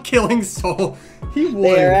projectile killing Soul. He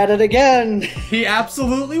would. They're at it again. He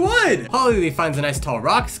absolutely would. Hollyleaf finds a nice tall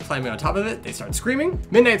rock, climbing on top of it. They start screaming.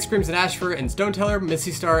 Midnight screams at Ashfur and Stoneteller.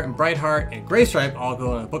 Mistystar and Brightheart and Greystripe all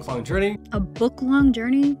go on a book-long journey. A book-long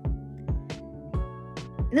journey?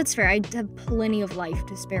 That's fair. I have plenty of life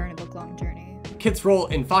to spare in a book-long journey. Kits roll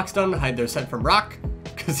in Foxdon, hide their scent from Rock,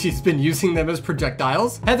 because he's been using them as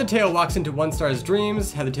projectiles. Heathertail walks into One Star's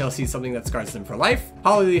dreams. Heathertail sees something that scars them for life.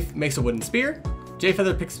 Hollyleaf makes a wooden spear.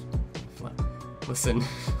 Jayfeather picks... Listen,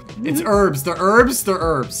 it's herbs. They're herbs. They're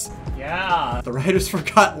herbs. Yeah. The writers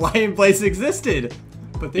forgot Lion Blaze existed,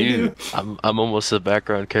 but they do. I'm almost a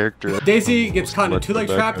background character. Daisy gets caught in a two-leg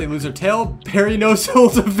trap. They lose her tail. Barry Nose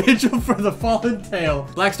holds a vigil for the fallen tail.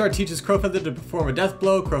 Blackstar teaches Crowfeather to perform a death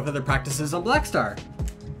blow. Crowfeather practices on Blackstar.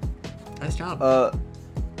 Nice job.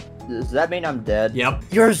 Does that mean I'm dead? Yep.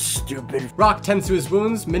 You're stupid. Rock tends to his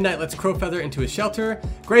wounds. Midnight lets Crowfeather into his shelter.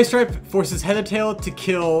 Greystripe forces Heathertail to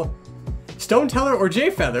kill Stoneteller or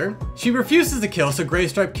Jayfeather. She refuses to kill, so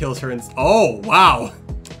Greystripe kills her and... Oh, wow.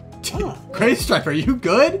 Greystripe, are you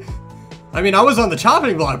good? I mean, I was on the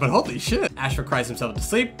chopping block, but holy shit. Ashfur cries himself to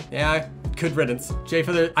sleep. Yeah, good riddance.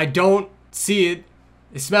 Jayfeather, I don't see it.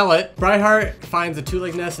 I smell it. Brightheart finds a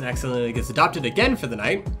two-leg nest and accidentally gets adopted again for the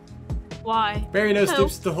night. Why? Barry Nose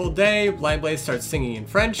sleeps the whole day. Blind Blaze starts singing in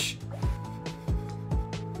French.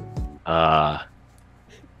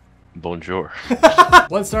 Bonjour.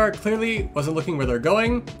 One Star clearly wasn't looking where they're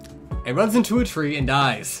going and runs into a tree and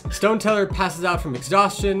dies. Stoneteller passes out from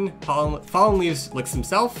exhaustion. Fallen Leaves licks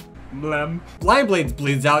himself. Blem. Blind Blaze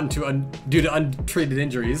bleeds out due to untreated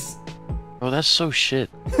injuries. Oh, that's so shit.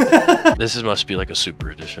 This must be like a super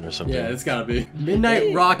edition or something. Yeah, it's gotta be.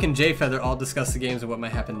 Midnight, Rock, and Jayfeather all discuss the games and what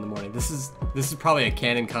might happen in the morning. This is probably a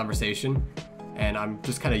canon conversation, and I'm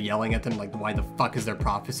just kind of yelling at them like, why the fuck is their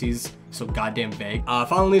prophecies so goddamn vague?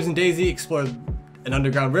 Fallen Leaves and Daisy explore an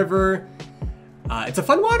underground river. It's a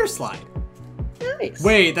fun water slide. Nice.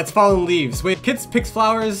 Wait, that's Fallen Leaves. Wait, Kits picks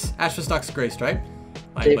flowers. Ashfur stalks Greystripe.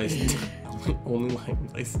 Lion Blaze. Only Lion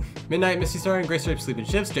Blaze. Midnight, Mistystar, and Greystripe sleep in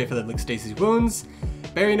shifts. Jayfeather licks Stacy's wounds.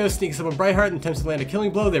 Barry Nose sneaks up on Brightheart and attempts to land a killing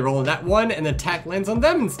blow. They roll in that one, and the attack lands on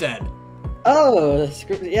them instead. Oh,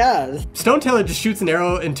 yeah. Stoneteller just shoots an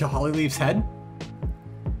arrow into Hollyleaf's head.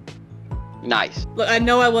 Nice. Look, I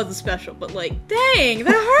know I wasn't special, but like, dang,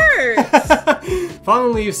 that hurts.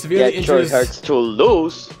 Fallen Leaves severely injures. It hurts to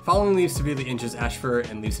lose. Fallen Leaves severely injures Ashfur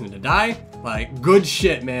and leaves him to die. Like, good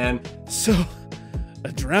shit, man. So,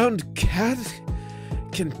 a drowned cat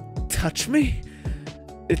can touch me?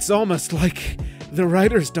 It's almost like the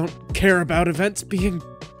writers don't care about events being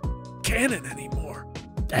canon anymore.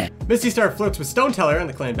 Mistystar flirts with Stoneteller in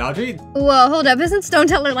the clan boundary. Whoa, hold up. Isn't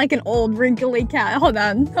Stoneteller like an old wrinkly cat? Hold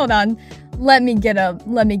on. Let me get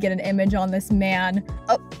an image on this man.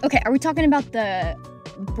 Oh, okay. Are we talking about the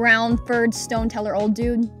brown-furred Stoneteller old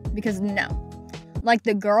dude? Because no. Like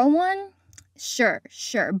the girl one? Sure.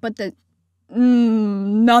 But the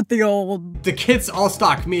not the old. The kids all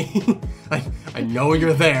stalk me. I know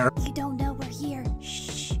you're there. You don't know we're here.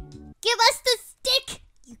 Shh. Give us the stick.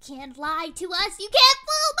 You can't lie to us. You can't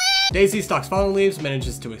fool me. Daisy stalks Fallen Leaves,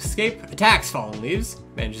 manages to escape. Attacks Fallen Leaves,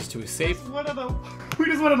 manages to escape. We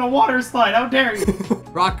just went on a water slide. How dare you?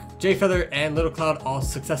 Rock, Jayfeather, and Little Cloud all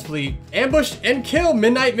successfully ambush and kill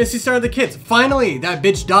Midnight, Mistystar, and the kids. Finally, that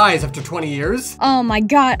bitch dies after 20 years. Oh my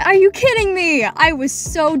god, are you kidding me? I was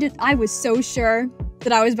so sure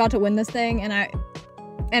that I was about to win this thing,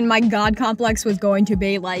 and my god complex was going to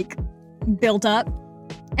be like built up.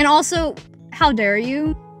 And also, how dare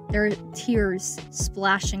you? There are tears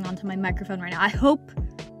splashing onto my microphone right now.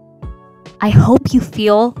 I hope you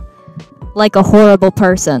feel like a horrible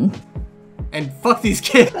person. And fuck these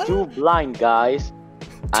kids. 2 blind guys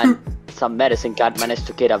and some medicine cat managed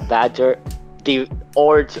to get a badger, the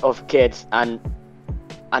ords of kids, and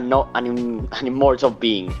immortal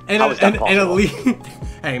being. And a elite.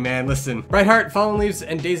 Hey man, listen. Brightheart, Fallen Leaves,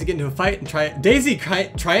 and Daisy get into a fight, and Daisy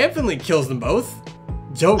triumphantly kills them both.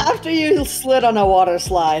 Joke. After you slid on a water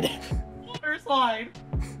slide. Water slide.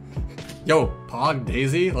 Yo, Pog,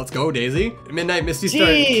 Daisy, let's go, Daisy. Midnight,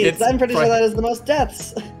 Mistystar, kids. I'm pretty sure that is the most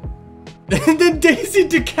deaths. And then Daisy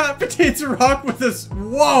decapitates Rock with this.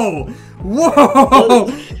 Whoa!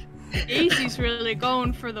 Daisy's really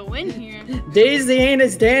going for the win here. Daisy ain't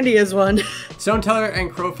as dandy as one. Stoneteller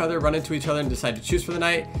and Crowfeather run into each other and decide to choose for the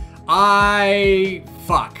night.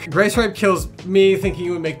 Fuck. Graystripe kills me, thinking it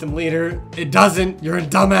would make them leader. It doesn't. You're a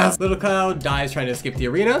dumbass. Little Cloud dies trying to escape the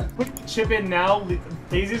arena. Chip in now.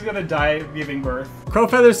 Daisy's gonna die giving birth.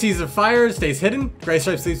 Crowfeather sees a fire, stays hidden.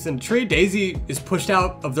 Graystripe sleeps in a tree. Daisy is pushed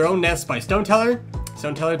out of their own nest by Stoneteller.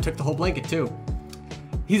 Stoneteller took the whole blanket too.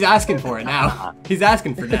 He's asking for it now. He's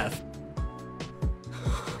asking for death.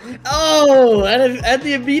 Oh, at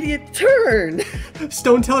the immediate turn.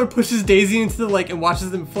 Stoneteller pushes Daisy into the lake and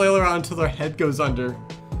watches them flail around until their head goes under.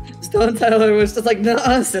 Stoneteller was just like,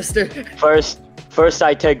 nah, sister. First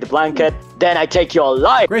I take the blanket, then I take your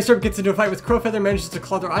life. Graystripe gets into a fight with Crowfeather, manages to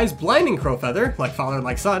claw their eyes, blinding Crowfeather, like father and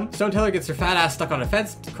like son. Stoneteller gets her fat ass stuck on a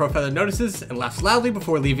fence. Crowfeather notices and laughs loudly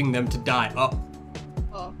before leaving them to die.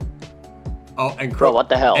 Oh, and Bro, what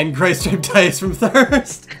the hell? And Graystripe dies from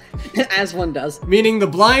thirst. As one does. Meaning the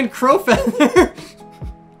blind Crowfeather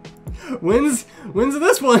wins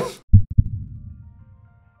this one.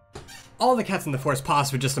 All the cats in the forest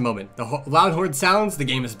pause for just a moment. The loud horde sounds, the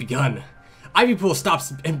game has begun. Ivypool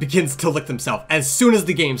stops and begins to lick themselves as soon as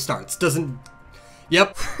the game starts.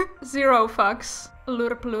 Yep. 0 fucks.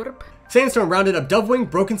 Lurp lurp. Sandstorm rounded up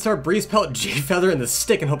Dovewing, Broken Star, Breezepelt, Jayfeather, and the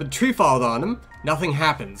stick and hoped a tree followed on him. Nothing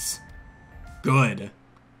happens. Good.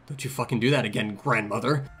 Don't you fucking do that again,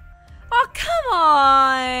 grandmother. Oh, come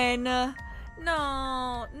on!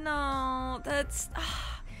 No, that's...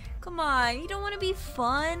 come on, you don't want to be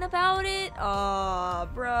fun about it? Aw,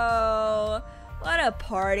 bro. What a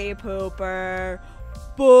party pooper.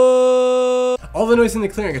 Boo! All the noise in the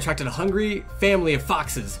clearing attracted a hungry family of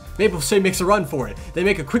foxes. Mapleshade makes a run for it. They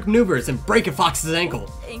make a quick maneuvers and break a fox's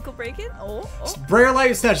ankle. Ankle break it? Oh.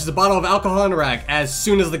 Brightheart snatches a bottle of alcohol and a rag as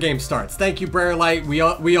soon as the game starts. Thank you, Brightheart.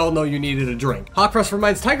 We all know you needed a drink. Hawkfrost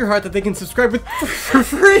reminds Tigerheart that they can subscribe for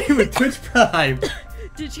free with Twitch Prime.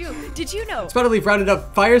 Did you know? Spotterleaf rounded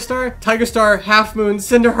up Firestar, Tigerstar, Half Moon,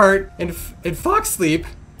 Cinderheart, and Fox Sleep,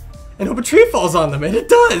 and hope a tree falls on them, and it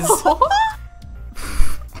does.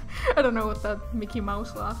 I don't know what that Mickey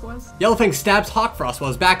Mouse laugh was. Yellowfang stabs Hawkfrost while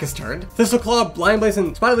his back is turned. Thistleclaw, Blindblaze,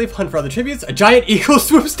 and Spotterleaf hunt for other tributes. A giant eagle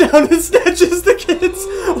swoops down and snatches the kids.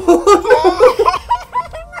 Oh,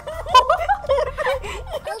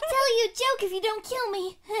 I'll tell you a joke if you don't kill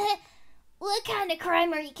me. What kind of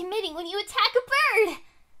crime are you committing when you attack a bird?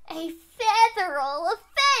 A federal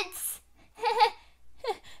offense.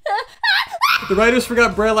 The writers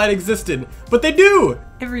forgot Brightheart existed, but they do!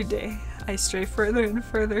 Every day, I stray further and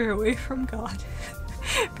further away from God.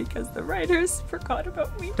 Because the writers forgot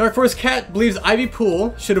about me. Dark Forest Cat believes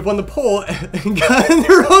Ivypool should have won the poll and gotten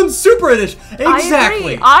their own Super Edition.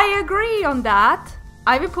 Exactly. I agree on that.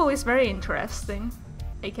 Ivypool is very interesting.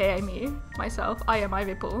 AKA me, myself. I am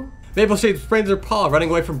Ivypool. Mapleshade sprains her paw running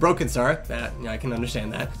away from Broken Star. I can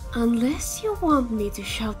understand that. Unless you want me to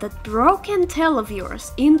shove that broken tail of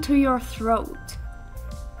yours into your throat,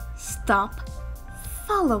 stop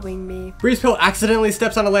following me. Breezepelt accidentally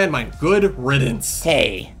steps on a landmine. Good riddance.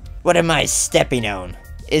 Hey, What am I stepping on?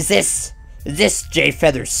 Is this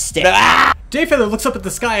J-Feather's stick? Ah! J-Feather looks up at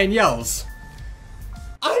the sky and yells,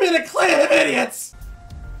 "I'm in a clan of idiots!"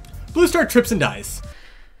 Bluestar trips and dies.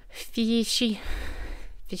 Fishy.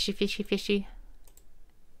 Fishy, fishy, fishy.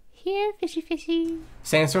 Here, fishy, fishy.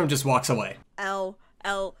 Sandstorm just walks away. L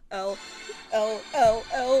Blue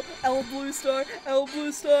Star, L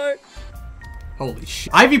Blue Star. Holy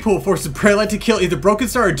shit. Ivypool forces Breezepelt to kill either Broken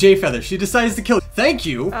Star or J-Feather. She decides to kill. Thank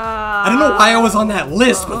you. I don't know why I was on that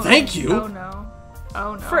list, but thank you. Oh no.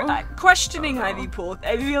 Oh no. For questioning Ivypool,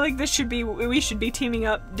 I feel like we should be teaming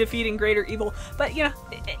up, defeating greater evil. But you know,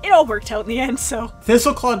 it all worked out in the end. So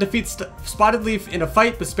Thistleclaw defeats Spotted Leaf in a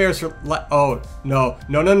fight, but spares her. Oh no!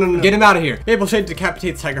 Get him out of here! Mapleshade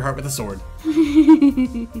decapitates Tigerheart with a sword.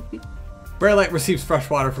 Brightheart receives fresh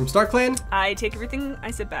water from StarClan. I take everything I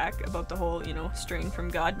said back about the whole, you know, string from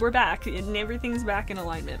God. We're back, and everything's back in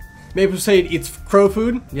alignment. Mapleshade eats crow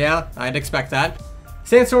food. Yeah, I'd expect that.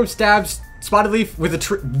 Sandstorm stabs Spotted Leaf with a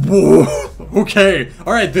tree. Whoa! Okay,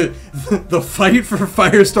 all right. The fight for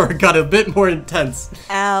Firestar got a bit more intense.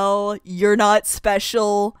 Al, you're not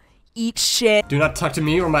special. Eat shit. Do not talk to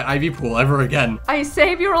me or my Ivypool ever again. I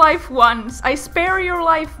save your life once. I spare your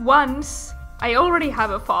life once. I already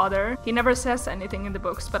have a father. He never says anything in the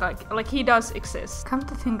books, but like he does exist. Come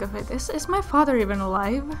to think of it, is my father even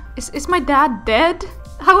alive? Is my dad dead?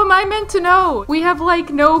 How am I meant to know? We have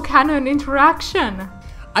like no canon interaction.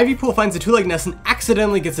 Ivypool finds a two-legged nest and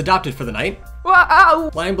accidentally gets adopted for the night.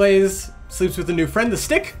 Wow. Lionblaze sleeps with a new friend, the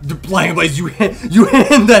stick. Lionblaze, you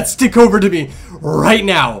hand that stick over to me right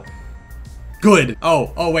now. Good.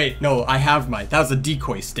 Oh wait, no, I have mine. That was a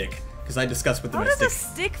decoy stick. Because I discussed with the Mystic. How does a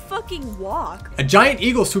stick fucking walk? A giant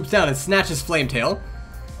eagle swoops down and snatches Flametail.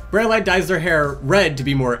 Brightheart dyes their hair red to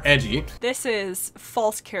be more edgy. This is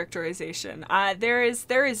false characterization. There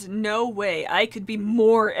is no way I could be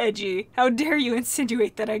more edgy. How dare you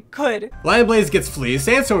insinuate that I could? Lionblaze gets fleas.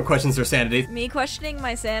 Sandstorm questions their sanity. Me questioning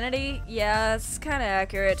my sanity? Yeah, it's kind of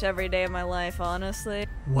accurate to every day of my life, honestly.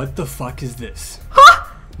 What the fuck is this?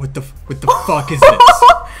 What the fuck is this?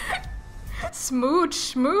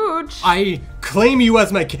 Smooch. I claim you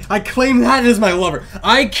as my I claim that as my lover.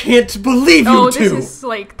 I can't believe you two. This is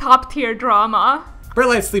like top tier drama.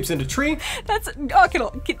 Brightheart sleeps in a tree. That's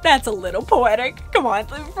a little poetic. Come on.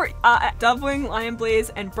 Dovewing,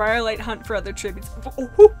 Lionblaze, and Briarlight hunt for other tributes.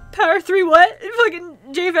 Power 3 what? Fucking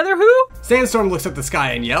J-Feather who? Sandstorm looks at the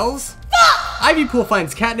sky and yells. Ivypool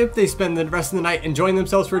finds catnip. They spend the rest of the night enjoying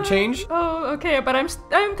themselves for a change. Oh, okay, but I'm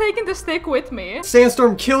taking the stick with me.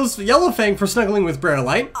 Sandstorm kills Yellowfang for snuggling with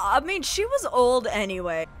Briarlight. I mean, she was old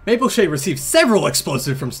anyway. Mapleshade receives several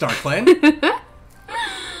explosives from StarClan.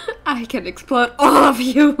 I can explode all of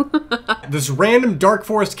you. This random Dark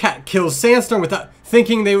Forest cat kills Sandstorm without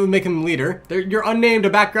thinking they would make him leader. You're unnamed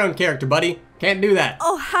a background character, buddy. Can't do that.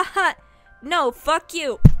 Oh, haha. No, fuck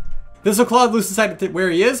you. Thistleclaw loses sight of where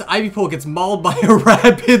he is. Ivypool gets mauled by a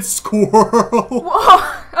rabid squirrel.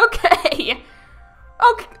 Whoa, okay.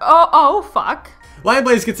 Oh, fuck.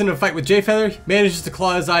 Lionblaze gets into a fight with J-Feather, manages to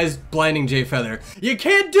claw his eyes, blinding J-Feather. You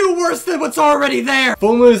can't do worse than what's already there!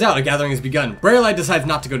 Full moon is out, a gathering has begun. Briarlight decides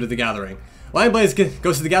not to go to the gathering. Lionblaze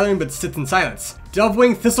goes to the gathering but sits in silence.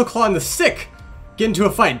 Dovewing, Thistleclaw, and the stick get into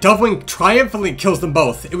a fight. Dovewing triumphantly kills them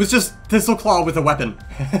both. It was just Thistleclaw with a weapon.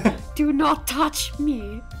 Do not touch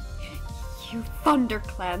me. You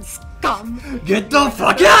ThunderClan scum! Get the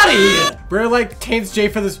fuck out of here! Briarlight taints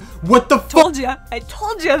J-Feather's. What the fuck? I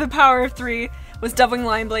told ya the power of 3 was Dovewing,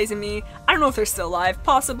 Lionblaze, and me. I don't know if they're still alive.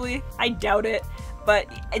 Possibly. I doubt it. But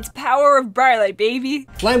it's power of Briarlight, baby.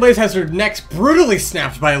 Lionblaze has her neck brutally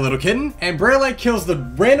snapped by a little kitten, and Briarlight kills the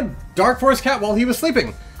random Dark Forest cat while he was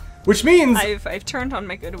sleeping. Which means... I've turned on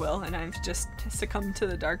my goodwill, and I've just succumbed to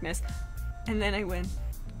the darkness. And then I win.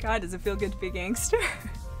 God, does it feel good to be a gangster?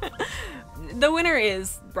 The winner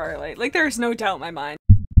is Barley. Like, there's no doubt in my mind.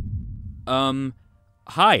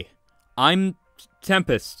 Hi. I'm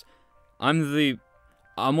Tempest. I'm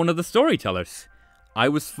one of the storytellers. I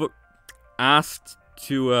was asked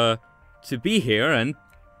to be here and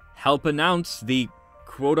help announce the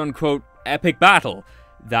quote-unquote epic battle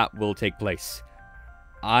that will take place.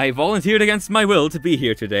 I volunteered against my will to be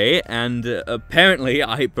here today, and apparently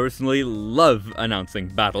I personally love announcing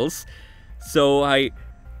battles, so I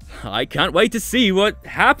can't wait to see what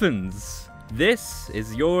happens. This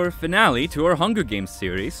is your finale to our Hunger Games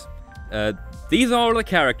series. These are the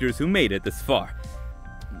characters who made it this far.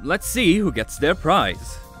 Let's see who gets their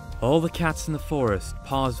prize. All the cats in the forest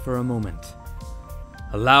pause for a moment.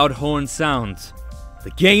 A loud horn sounds.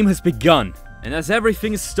 The game has begun, and as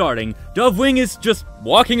everything is starting, Dovewing is just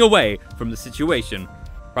walking away from the situation.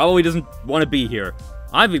 Probably doesn't want to be here.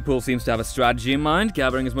 Ivypool seems to have a strategy in mind,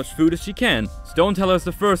 gathering as much food as she can. Stoneteller is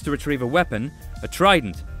the first to retrieve a weapon, a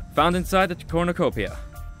trident, found inside the cornucopia.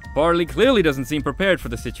 Barley clearly doesn't seem prepared for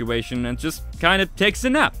the situation and just kinda takes a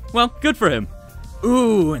nap. Well, good for him.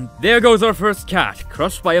 Ooh, and there goes our first cat,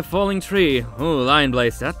 crushed by a falling tree. Ooh, Lion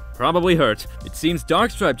Blaze, that probably hurt. It seems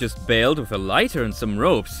Darkstripe just bailed with a lighter and some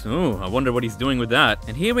ropes. Ooh, I wonder what he's doing with that.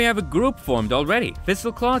 And here we have a group formed already.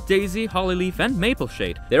 Thistleclaw, Daisy, Hollyleaf, and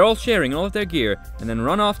Mapleshade. They're all sharing all of their gear and then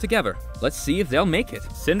run off together. Let's see if they'll make it.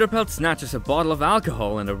 Cinderpelt snatches a bottle of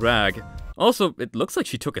alcohol and a rag. Also, it looks like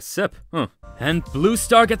she took a sip. And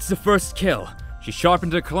Bluestar gets the first kill. She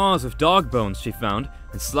sharpened her claws with dog bones she found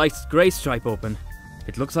and sliced Greystripe open.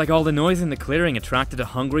 It looks like all the noise in the clearing attracted a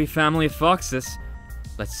hungry family of foxes.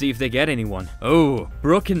 Let's see if they get anyone. Oh,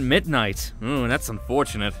 Brook and Midnight. Oh, that's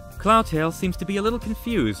unfortunate. Cloudtail seems to be a little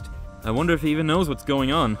confused. I wonder if he even knows what's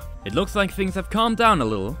going on. It looks like things have calmed down a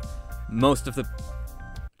little. Most of the...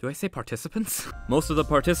 Do I say participants? Most of the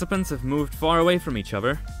participants have moved far away from each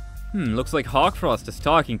other. Looks like Hawkfrost is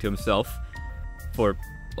talking to himself. For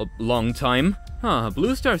a long time.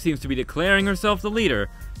 Bluestar seems to be declaring herself the leader,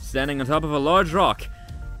 standing on top of a large rock.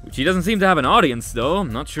 She doesn't seem to have an audience, though.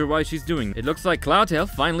 I'm not sure why she's doing it. It looks like Cloudtail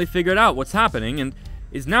finally figured out what's happening and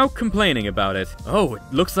is now complaining about it. Oh, it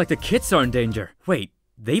looks like the kits are in danger. Wait,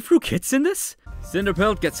 they threw kits in this?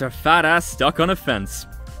 Cinderpelt gets her fat ass stuck on a fence.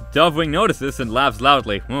 Dovewing notices and laughs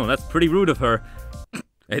loudly. Oh, that's pretty rude of her.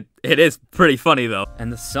 It is pretty funny, though.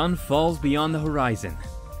 And the sun falls beyond the horizon.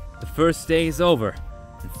 The first day is over,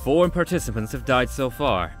 and 4 participants have died so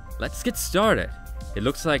far. Let's get started. It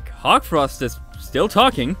looks like Hawkfrost is still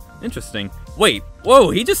talking. Interesting. Wait, whoa,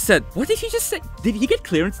 he just said... What did he just say? Did he get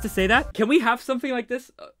clearance to say that? Can we have something like this?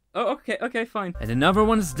 Oh, okay, fine. And another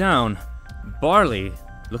one is down. Barley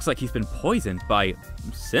looks like he's been poisoned by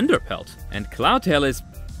Cinderpelt. And Cloudtail is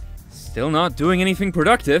still not doing anything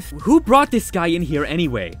productive. Who brought this guy in here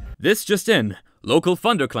anyway? This just in. Local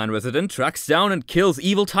ThunderClan resident tracks down and kills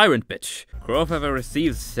evil tyrant bitch. Crowfeather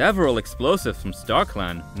receives several explosives from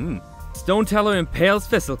StarClan. Stoneteller impales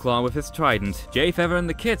Thistleclaw with his trident. Jayfeather and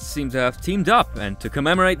the Kits seem to have teamed up, and to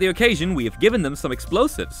commemorate the occasion, we have given them some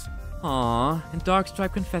explosives. Aww, and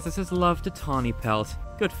Darkstripe confesses his love to Tawnypelt.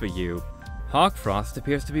 Good for you. Hawkfrost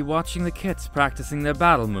appears to be watching the Kits practicing their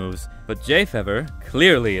battle moves, but Jayfeather,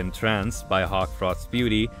 clearly entranced by Hawkfrost's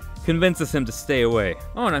beauty, convinces him to stay away.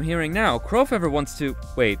 Oh, and I'm hearing now, Crowfeather wants to...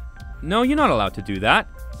 Wait, no, you're not allowed to do that.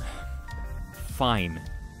 Fine.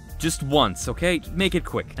 Just once, okay? Make it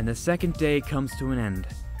quick. And the second day comes to an end.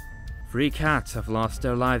 3 cats have lost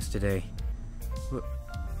their lives today.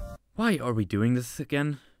 Why are we doing this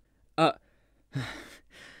again?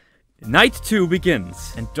 Night 2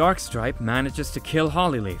 begins, and Darkstripe manages to kill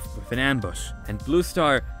Hollyleaf with an ambush, and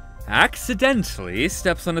Bluestar accidentally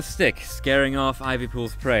steps on a stick, scaring off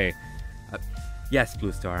Ivypool's prey. Yes,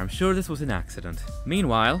 Bluestar, I'm sure this was an accident.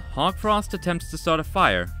 Meanwhile, Hawkfrost attempts to start a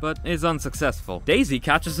fire, but is unsuccessful. Daisy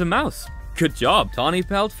catches a mouse. Good job.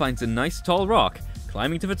 Tawnypelt finds a nice tall rock.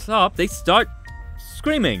 Climbing to the top, they start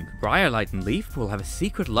screaming. Briarlight and Leafpool have a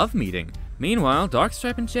secret love meeting. Meanwhile,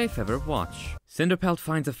 Darkstripe and Jayfeather watch. Cinderpelt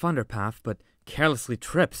finds a thunder path, but carelessly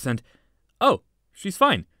trips and... Oh, she's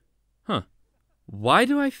fine. Why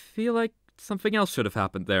do I feel like something else should have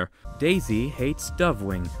happened there? Daisy hates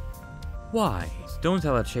Dovewing. Why?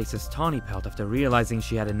 Stoneteller chases Tawnypelt after realizing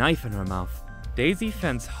she had a knife in her mouth. Daisy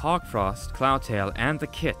fends Hawkfrost, Cloudtail, and the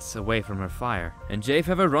Kits away from her fire. And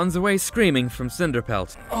Jayfeather runs away screaming from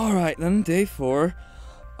Cinderpelt. Alright then, day 4.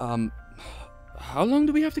 How long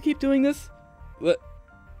do we have to keep doing this?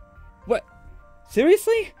 What?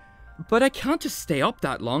 Seriously? But I can't just stay up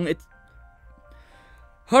that long, it's...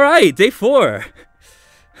 Alright, day 4!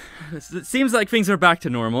 It seems like things are back to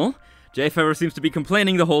normal. Jayfeather seems to be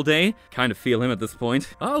complaining the whole day. Kind of feel him at this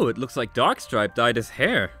point. Oh, it looks like Darkstripe dyed his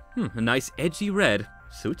hair. A nice edgy red.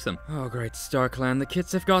 Suits him. Oh great, StarClan, the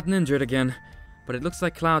Kits have gotten injured again. But it looks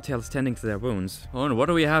like Cloudtail is tending to their wounds. Oh, and what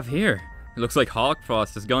do we have here? It looks like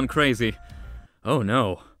Hawkfrost has gone crazy. Oh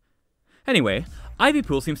no. Anyway,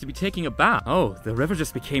 Ivypool seems to be taking a bath. Oh, the river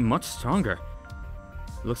just became much stronger.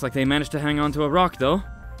 Looks like they managed to hang on to a rock though.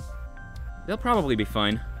 They'll probably be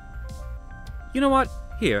fine. You know what?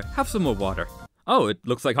 Here, have some more water. Oh, it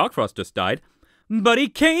looks like Hawkfrost just died. But he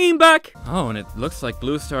came back! Oh, and it looks like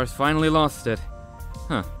Bluestar's finally lost it.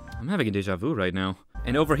 I'm having a deja vu right now.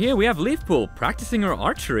 And over here we have Leafpool practicing her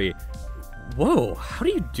archery. Whoa, how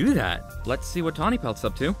do you do that? Let's see what Tawnypelt's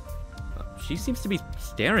up to. She seems to be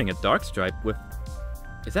staring at Darkstripe with...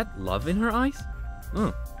 Is that love in her eyes?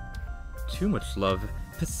 Oh, too much love.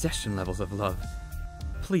 Possession levels of love.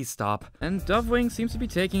 Please stop. And Dovewing seems to be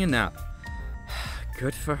taking a nap.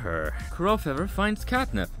 Good for her. Crowfeather finds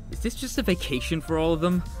catnip. Is this just a vacation for all of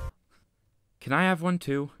them? Can I have one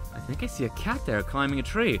too? I think I see a cat there climbing a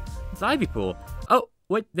tree. It's Ivypool. Oh,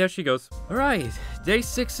 wait, there she goes. Alright, day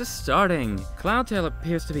 6 is starting. Cloudtail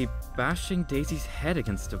appears to be bashing Daisy's head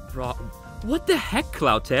against a rock. What the heck,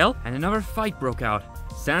 Cloudtail? And another fight broke out.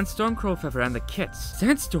 Sandstorm, Crowfeather, and the kits.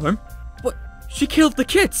 Sandstorm? What? She killed the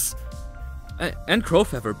kits! And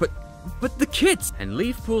Crowfeather, but the kits! And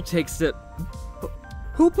Leafpool takes the...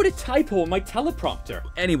 Who put a typo in my teleprompter?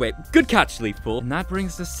 Anyway, good catch, Leafpool. And that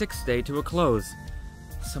brings the 6th day to a close.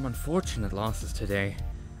 Some unfortunate losses today.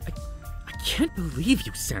 I can't believe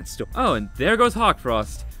you, Sandstorm. Oh, and there goes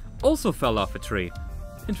Hawkfrost. Also fell off a tree.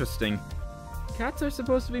 Interesting. Cats are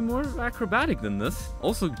supposed to be more acrobatic than this.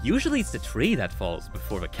 Also, usually it's the tree that falls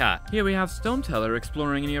before the cat. Here we have Stoneteller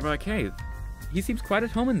exploring a nearby cave. He seems quite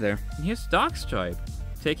at home in there. And here's Darkstripe,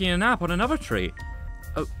 taking a nap on another tree.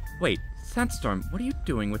 Oh, wait. Sandstorm, what are you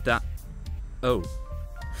doing with that? Oh.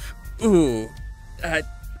 Ooh. That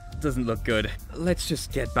doesn't look good. Let's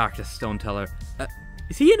just get back to Stoneteller.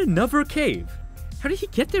 Is he in another cave? How did he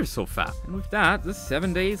get there so fast? And with that, the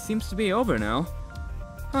 7 days seems to be over now.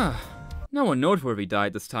 No one noteworthy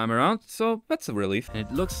died this time around, so that's a relief. And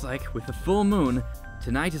it looks like, with the full moon,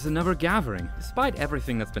 tonight is another gathering. Despite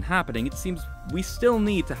everything that's been happening, it seems we still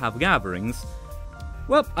need to have gatherings.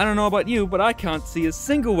 Well, I don't know about you, but I can't see a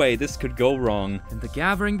single way this could go wrong. And the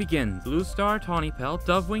gathering begins. Bluestar, Tawnypelt,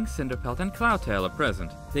 Dovewing, Cinderpelt, and Cloudtail are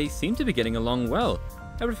present. They seem to be getting along well.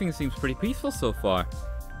 Everything seems pretty peaceful so far.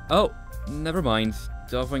 Oh, never mind.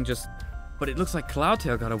 Dovewing just... But it looks like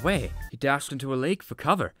Cloudtail got away. He dashed into a lake for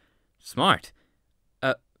cover. Smart.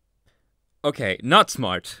 Okay, not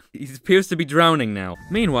smart. He appears to be drowning now.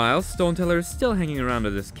 Meanwhile, Stoneteller is still hanging around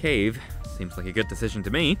in this cave. Seems like a good decision to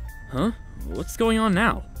me. Huh? What's going on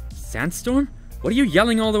now? Sandstorm? What are you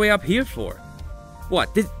yelling all the way up here for?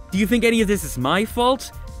 What, do you think any of this is my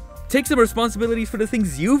fault? Take some responsibilities for the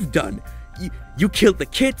things you've done. You killed the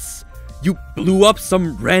kits. You blew up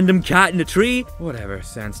some random cat in a tree. Whatever,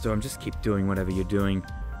 Sandstorm, just keep doing whatever you're doing.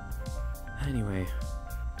 Anyway,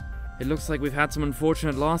 it looks like we've had some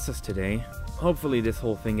unfortunate losses today. Hopefully this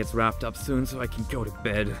whole thing gets wrapped up soon so I can go to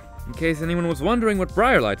bed. In case anyone was wondering what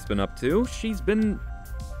Briarlight's been up to, she's been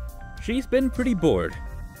pretty bored.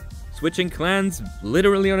 Switching clans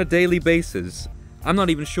literally on a daily basis. I'm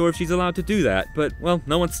not even sure if she's allowed to do that, but, well,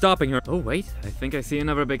 no one's stopping her. Oh, wait, I think I see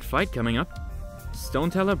another big fight coming up.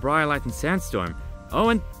 Stoneteller, Briarlight, and Sandstorm. Oh,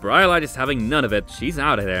 and Briarlight is having none of it. She's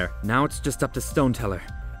out of there. Now it's just up to Stoneteller.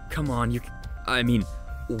 Come on,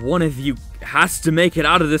 one of you has to make it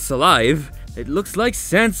out of this alive. It looks like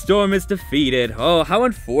Sandstorm is defeated. Oh, how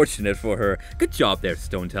unfortunate for her. Good job there,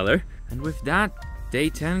 Stoneteller. And with that, day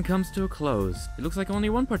 10 comes to a close. It looks like only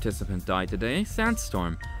one participant died today,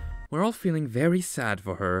 Sandstorm. We're all feeling very sad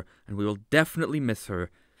for her, and we will definitely miss her.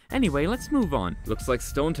 Anyway, let's move on. Looks like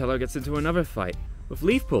Stoneteller gets into another fight, with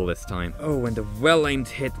Leafpool this time. Oh, and a well-aimed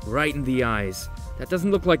hit right in the eyes. That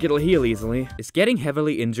doesn't look like it'll heal easily. Is getting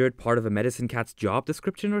heavily injured part of a medicine cat's job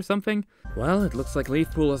description or something? Well, it looks like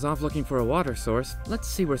Leafpool is off looking for a water source. Let's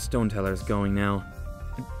see where Stoneteller's going now.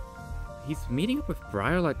 He's meeting up with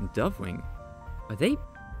Briarlight and Dovewing. Are they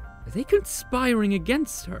conspiring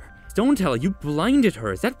against her? Stoneteller, you blinded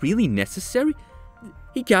her. Is that really necessary?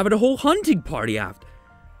 He gathered a whole hunting party after.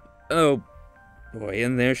 Oh boy,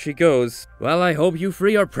 and there she goes. Well, I hope you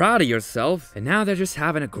three are proud of yourself. And now they're just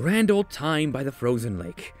having a grand old time by the frozen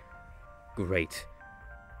lake. Great.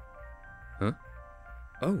 Huh?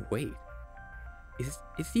 Oh, wait. Is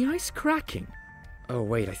the ice cracking? Oh,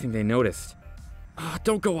 wait, I think they noticed. Oh,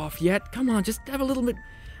 don't go off yet. Come on, just have a little bit...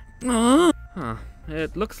 Oh. Huh.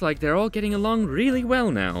 It looks like they're all getting along really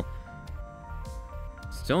well now.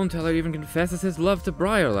 Stoneteller even confesses his love to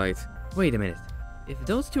Briarlight. Wait a minute. If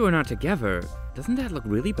those two are not together, doesn't that look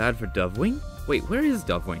really bad for Dovewing? Wait, where is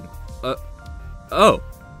Dovewing? Oh.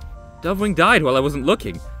 Dovewing died while I wasn't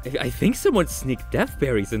looking. I think someone sneaked death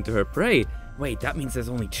berries into her prey. Wait, that means there's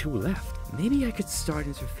only 2 left. Maybe I could start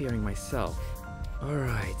interfering myself.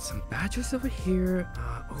 Alright, some badgers over here.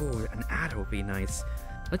 Oh, an adder would be nice.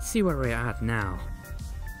 Let's see where we're at now.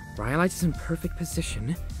 Briarlight is in perfect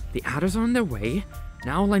position. The adders are on their way.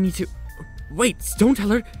 Now all I need to... Wait,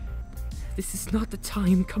 Stoneteller! This is not the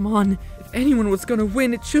time, come on. If anyone was gonna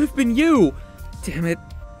win, it should have been you! Damn it.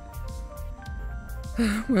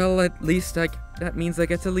 Well, at least that means I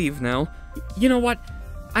get to leave now. You know what?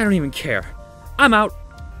 I don't even care. I'm out.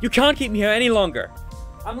 You can't keep me here any longer.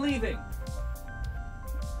 I'm leaving.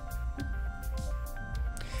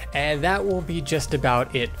 And that will be just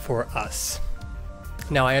about it for us.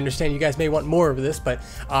 Now, I understand you guys may want more of this, but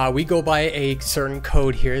we go by a certain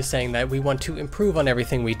code here saying that we want to improve on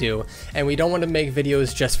everything we do, and we don't want to make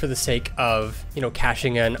videos just for the sake of, you know,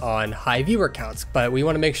 cashing in on high viewer counts, but we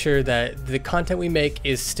want to make sure that the content we make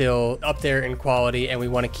is still up there in quality, and we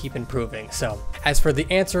want to keep improving. So, as for the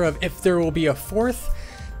answer of if there will be a fourth,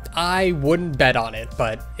 I wouldn't bet on it,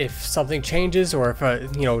 but if something changes or if,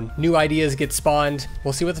 you know, new ideas get spawned,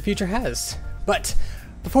 we'll see what the future has. But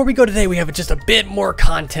before we go today, we have just a bit more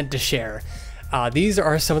content to share. These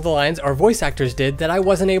are some of the lines our voice actors did that I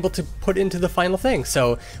wasn't able to put into the final thing,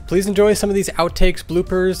 so please enjoy some of these outtakes,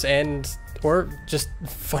 bloopers, or just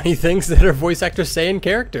funny things that our voice actors say in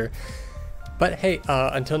character. But hey,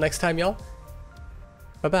 until next time, y'all,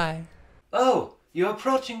 bye-bye. Oh, you're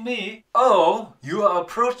approaching me? Oh, you are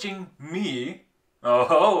approaching me?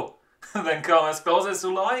 Oh, then come as close as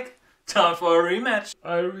you like. Time for a rematch.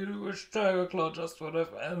 I really wish Tiger Claw just would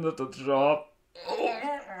have ended the job.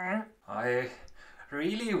 I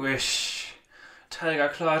really wish Tiger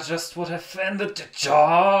Claw just would have ended the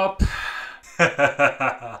job.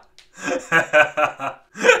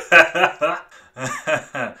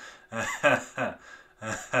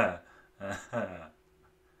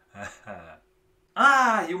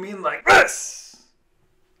 Ah, you mean like this?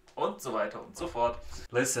 Und so weiter und so fort.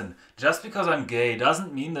 Listen, just because I'm gay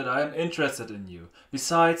doesn't mean that I'm interested in you.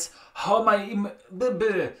 Besides, how am I even...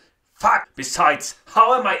 Besides,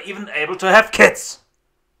 how am I even able to have kids?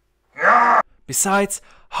 Besides,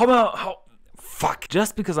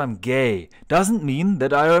 just because I'm gay doesn't mean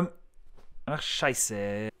that I am... Ach,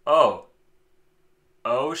 scheiße. Oh.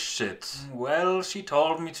 Oh, shit. Well, she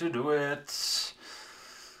told me to do it.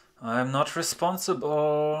 I'm not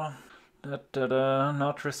responsible.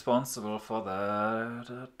 Not responsible for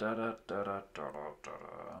that.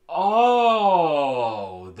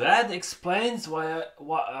 Oh, that explains why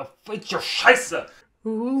it's your Scheiße.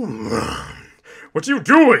 Ooh, man. What are you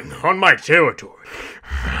doing on my territory?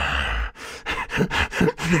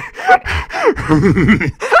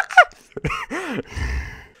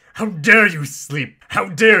 How dare you sleep? How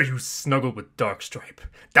dare you snuggle with Darkstripe?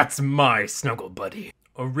 That's my snuggle buddy.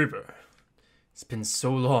 A river. It's been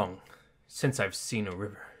so long since I've seen a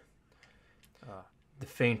river. The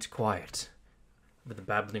faint quiet of the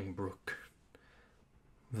babbling brook,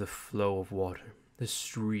 the flow of water, the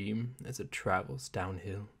stream as it travels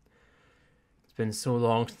downhill. It's been so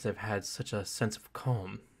long since I've had such a sense of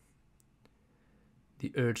calm.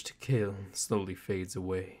 The urge to kill slowly fades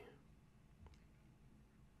away.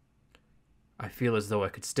 I feel as though I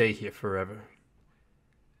could stay here forever,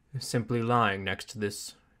 simply lying next to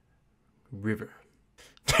this river.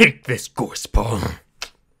 Take this, Gorsepaw.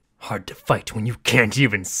 Hard to fight when you can't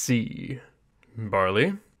even see.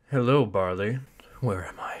 Barley? Hello, Barley. Where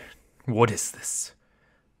am I? What is this?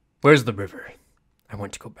 Where's the river? I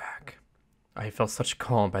want to go back. I felt such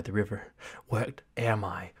calm by the river. What am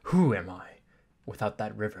I? Who am I without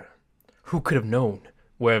that river? Who could have known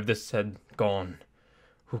where this had gone?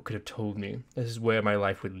 Who could have told me this is where my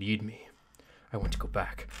life would lead me? I want to go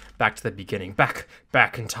back. Back to the beginning. Back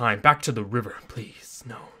in time. Back to the river. Please,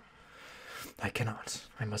 no. I cannot.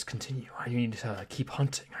 I must continue. I need to keep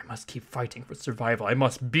hunting. I must keep fighting for survival. I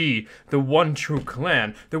must be the one true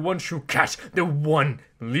clan, the one true cat, the one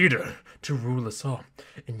leader to rule us all.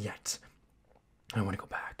 And yet, I want to go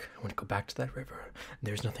back. I want to go back to that river.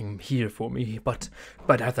 There's nothing here for me but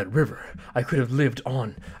at that river. I could have lived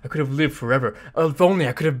on. I could have lived forever. If only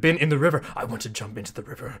I could have been in the river. I want to jump into the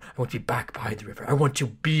river. I want to be back by the river. I want to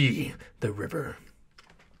be the river.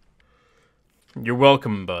 You're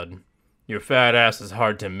welcome, bud. Your fat ass is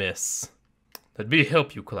hard to miss. Let me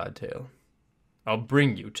help you, Cloudtail. I'll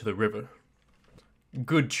bring you to the river.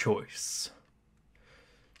 Good choice.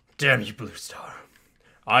 Damn you, Bluestar.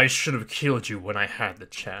 I should have killed you when I had the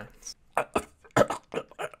chance.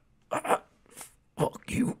 Fuck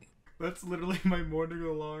you. That's literally my morning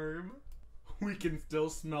alarm. We can still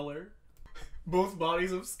smell her. Both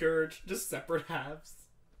bodies of Scourge, just separate halves.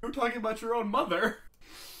 You're talking about your own mother.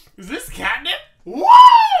 Is this catnip?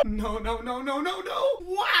 What? No.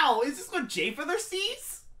 Wow, is this what Jayfeather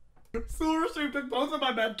sees? Silverstream took both of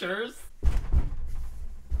my mentors.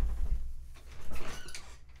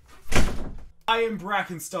 I am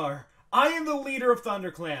Brackenstar. I am the leader of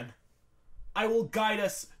ThunderClan. I will guide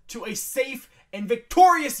us to a safe and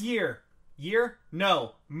victorious year. Year?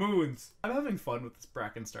 No. Moons. I'm having fun with this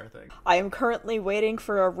Brackenstar thing. I am currently waiting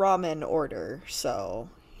for a ramen order, so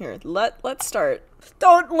here, let's start.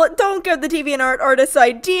 Don't give the DeviantArt artists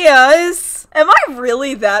ideas. Am I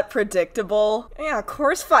really that predictable? Yeah, of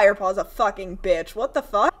course Firepaw's a fucking bitch. What the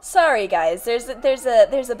fuck? Sorry guys, there's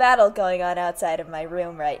a battle going on outside of my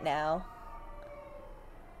room right now.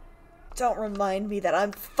 Don't remind me that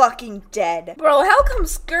I'm fucking dead. Bro, how come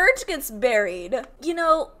Scourge gets buried? You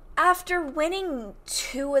know, after winning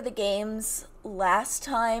 2 of the games last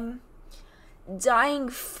time, dying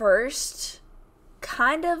first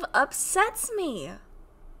kind of upsets me.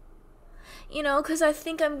 You know, because I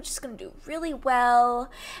think I'm just gonna do really well,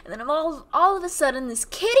 and then all of a sudden this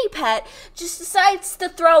kitty pet just decides to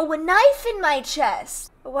throw a knife in my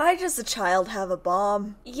chest. Why does a child have a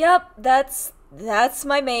bomb? Yep, that's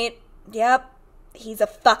my mate. Yep, he's a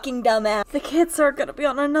fucking dumbass. The kids are gonna be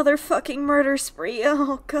on another fucking murder spree.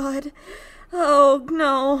 Oh god. Oh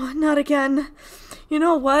no, not again. You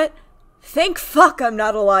know what? Thank fuck I'm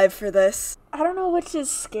not alive for this. I don't know which is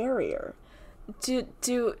scarier. Do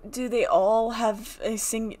they all have a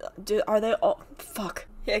are they all fuck?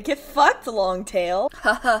 Yeah, get fucked, Longtail.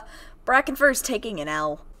 Haha. Brackenfur's taking an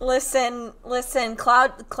L. Listen,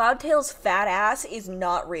 Cloudtail's fat ass is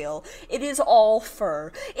not real. It is all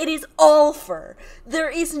fur. It is all fur. There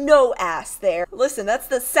is no ass there. Listen, that's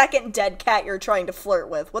the second dead cat you're trying to flirt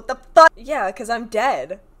with. What the fuck? Yeah, because I'm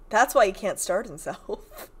dead. That's why he can't start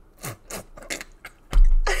himself.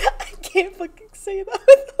 I can't fucking say that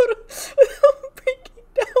without breaking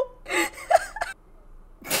down.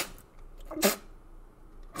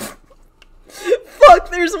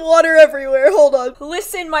 Fuck, there's water everywhere. Hold on.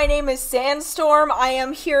 Listen, my name is Sandstorm. I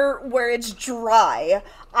am here where it's dry.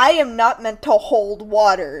 I am not meant to hold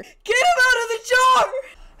water. Get him out of the jar!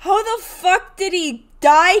 How the fuck did he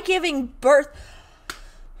die giving birth?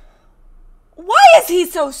 Why is he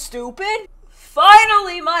so stupid?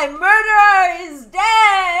 Finally, my murderer is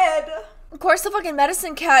dead! Of course, the fucking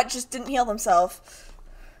medicine cat just didn't heal himself.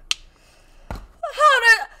 How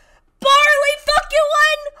did... Barley fucking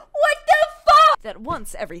won? What the fuck? That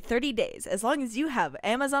once every 30 days, as long as you have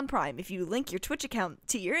Amazon Prime, if you link your Twitch account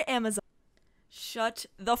to your Amazon... Shut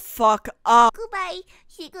the fuck up. Goodbye.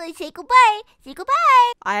 Say goodbye. Say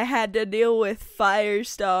goodbye. I had to deal with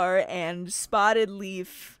Firestar and Spotted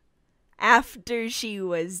Leaf after she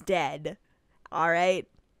was dead. Alright?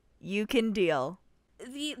 You can deal.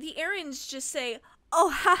 The errands just say, oh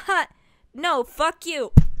haha, no, fuck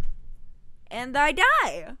you. And I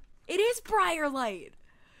die. It is Briarlight.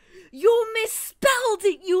 You misspelled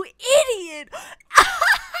it, you idiot.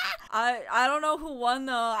 I don't know who won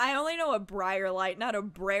though. I only know a Briarlight, not a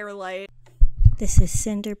Briarlight. This is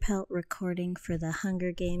Cinderpelt recording for the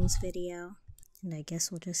Hunger Games video, and I guess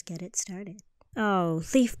we'll just get it started. Oh,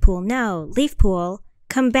 Leafpool, no, Leafpool,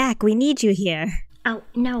 come back, we need you here. Oh,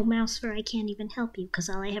 no, Mousefur, I can't even help you because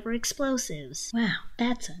all I have are explosives. Wow,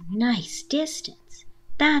 that's a nice distance.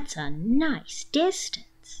 That's a nice distance.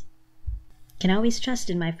 Can always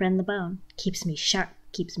trust in my friend the bone. Keeps me sharp,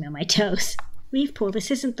 keeps me on my toes. Leafpool,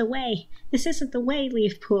 this isn't the way. This isn't the way,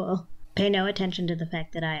 Leafpool. Pay no attention to the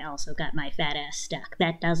fact that I also got my fat ass stuck.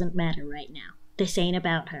 That doesn't matter right now. This ain't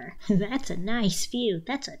about her. That's a nice view.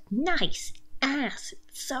 That's a nice ass.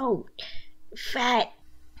 It's so fat.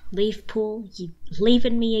 Leafpool, you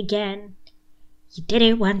leaving me again. You did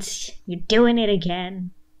it once. You're doing it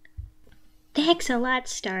again. Thanks a lot,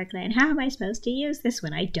 StarClan. How am I supposed to use this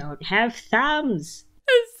when I don't have thumbs?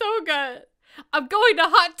 It's so good. I'm going to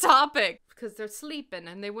Hot Topic because they're sleeping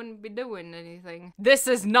and they wouldn't be doing anything. This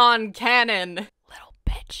is non-canon. Little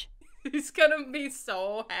bitch. He's gonna be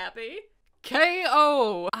so happy.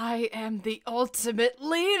 KO! I am the ultimate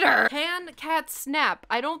leader! Can cat snap?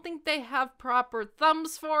 I don't think they have proper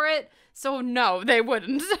thumbs for it, so no, they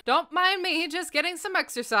wouldn't. Don't mind me, just getting some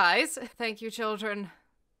exercise. Thank you, children.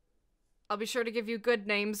 I'll be sure to give you good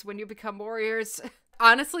names when you become warriors.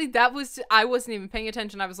 Honestly, I wasn't even paying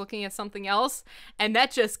attention. I was looking at something else, and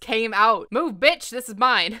that just came out. Move, bitch, this is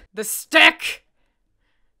mine. The stick!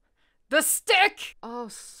 The stick! Oh,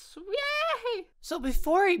 yay! So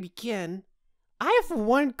before I begin, I have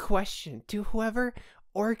one question to whoever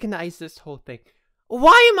organized this whole thing.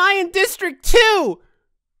 Why am I in District 2?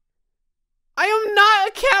 I am not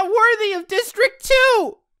a cat worthy of District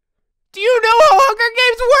 2! Do you know how Hunger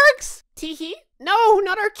Games works? Teehee? No,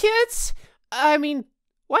 not our kids. I mean,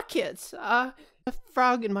 what kids? A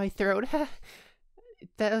frog in my throat.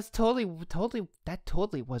 That totally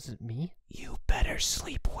wasn't me. You better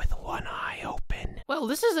sleep with one eye open. Well,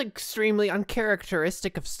 this is extremely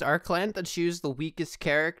uncharacteristic of StarClan to choose the weakest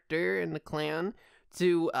character in the clan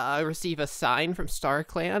to receive a sign from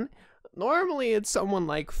StarClan. Normally it's someone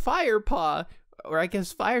like Firepaw, or I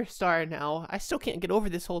guess Firestar now. I still can't get over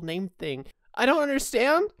this whole name thing. I don't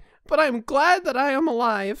understand, but I'm glad that I am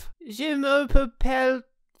alive. Je m'appelle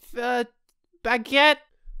baguette.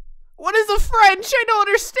 What is the French? I don't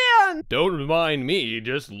understand! Don't mind me,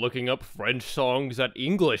 just looking up French songs that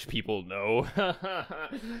English people know.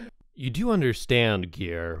 You do understand,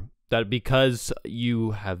 Gear. that because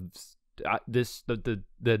you have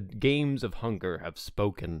the games of hunger have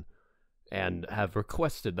spoken and have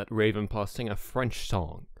requested that Ravenpaw sing a French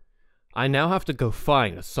song, I now have to go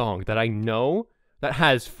find a song that I know that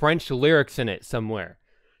has French lyrics in it somewhere.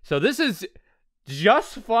 So this is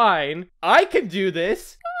just fine. I can do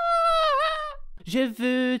this. Je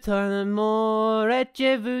veux ton amour, et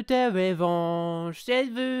je veux ta revanche. Je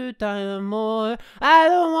veux ton amour, I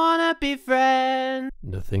don't wanna be friends.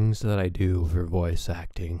 The things that I do for voice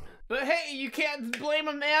acting. But hey, you can't blame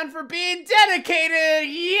a man for being dedicated,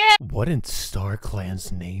 yeah! What in Star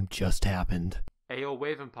Clan's name just happened? Hey, yo,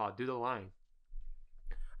 Ravenpaw, do the line.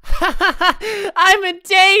 I'm in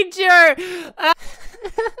danger!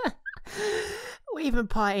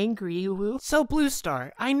 Ravenpaw angry, woo. So,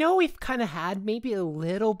 Bluestar, I know we've kind of had maybe a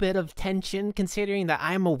little bit of tension considering that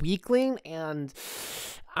I'm a weakling and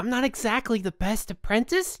I'm not exactly the best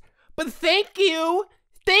apprentice, but thank you!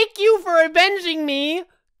 Thank you for avenging me!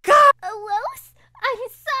 God! Oh, well, I'm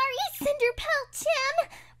sorry, Cinderpelt-chan,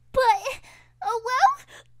 but, oh, well,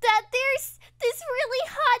 that there's this really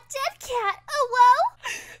hot dead cat, oh, well.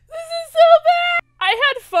 This is so bad! I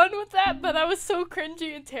had fun with that, but that was so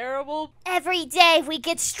cringy and terrible. Every day we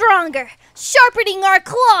get stronger, sharpening our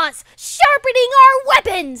claws, sharpening our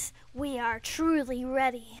weapons. We are truly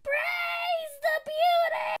ready. Praise the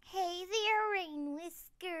beauty! Hey there, Rain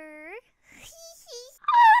Whisker.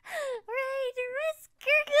 Rain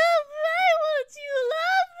Whisker, goodbye, won't you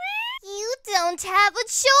love me? You don't have a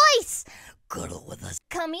choice. Cuddle with us.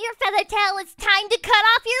 Come here, Feathertail, it's time to cut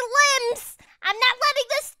off your limbs. I'm not letting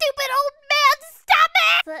this stupid old man stop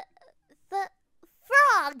it! The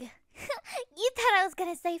frog. You thought I was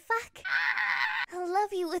gonna say fuck. I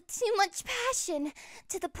love you with too much passion,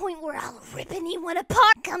 to the point where I'll rip anyone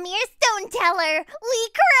apart. Come here, Stone Teller. We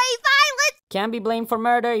crave violence. Can't be blamed for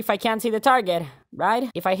murder if I can't see the target, right?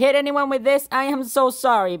 If I hit anyone with this, I am so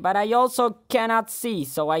sorry, but I also cannot see,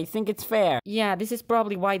 so I think it's fair. Yeah, this is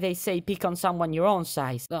probably why they say pick on someone your own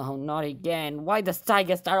size. Oh, not again. Why does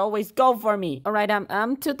Tigerstar always go for me? Alright,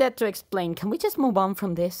 I'm too dead to explain. Can we just move on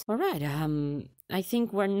from this? Alright, I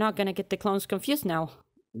think we're not gonna get the clones confused now.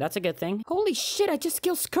 That's a good thing. Holy shit, I just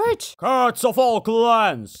killed Scourge! Cats of all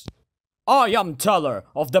clans! I am Teller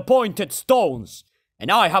of the Pointed Stones, and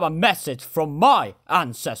I have a message from my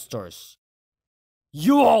ancestors.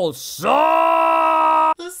 You all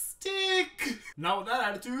suck! The stick! Not with that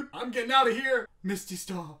attitude. I'm getting out of here.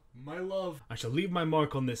 Mistystar, my love. I shall leave my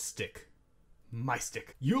mark on this stick. My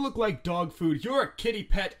stick. You look like dog food. You're a kitty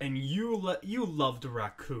pet, and you loved a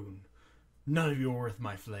raccoon. None of you are worth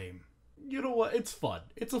my flame. You know what? It's fun.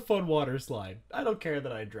 It's a fun water slide. I don't care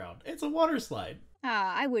that I drowned. It's a water slide.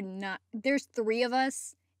 I would not. There's 3 of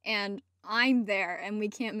us, and I'm there, and we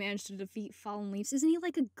can't manage to defeat Fallen Leaves. Isn't he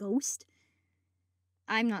like a ghost?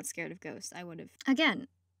 I'm not scared of ghosts. I would have. Again,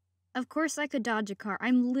 of course I could dodge a car.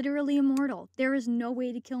 I'm literally immortal. There is no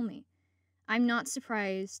way to kill me. I'm not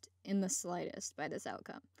surprised in the slightest by this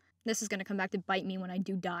outcome. This is going to come back to bite me when I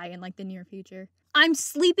do die in like the near future. I'm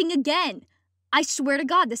sleeping again! I swear to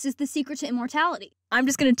God, this is the secret to immortality. I'm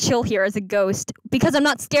just gonna chill here as a ghost, because I'm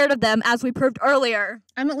not scared of them, as we proved earlier.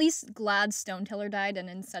 I'm at least glad Stone Teller died, and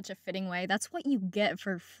in such a fitting way. That's what you get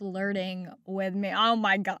for flirting with me. Oh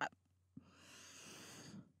my God.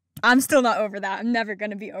 I'm still not over that. I'm never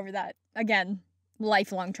gonna be over that. Again,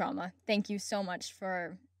 lifelong trauma. Thank you so much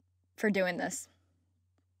for doing this.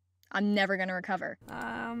 I'm never gonna recover.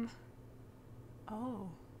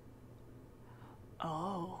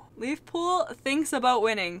 Oh. Leafpool thinks about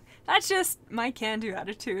winning. That's just my can-do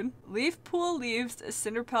attitude. Leafpool leaves a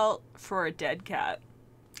Cinderpelt for a dead cat.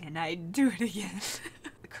 And I'd do it again.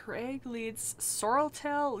 Craig leads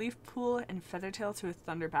Sorreltail, Leafpool, and Feathertail to a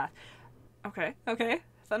Thunderpath. Okay.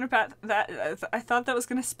 Thunderpath, I thought that was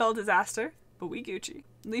gonna spell disaster, but we Gucci.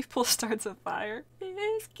 Leafpool starts a fire.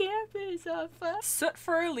 This camp is on fire.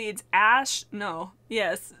 Sootfur leads Ash. No.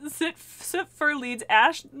 Yes. Sootfur leads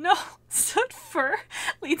Ash. No. Sootfur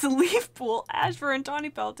leads Leafpool, Ashfur, and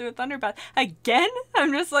Tawnypelt to a Thunderpath. Again?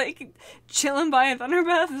 I'm just like chilling by a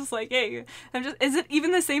Thunderpath. It's like, hey, is it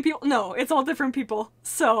even the same people? No, it's all different people.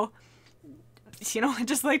 So, you know, I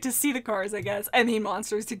just like to see the cars, I guess. I mean,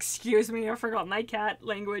 monsters, excuse me. I forgot my cat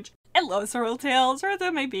language. I love Sorreltail.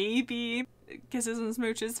 Sorreltail, my baby. Kisses and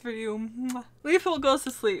smooches for you. Leafpool goes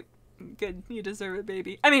to sleep. Good, you deserve it,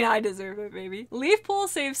 baby. I mean, I deserve it, baby. Leafpool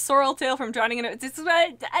saves Sorreltail from drowning in it.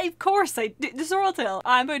 Of course I did. Sorreltail,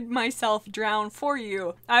 I would myself drown for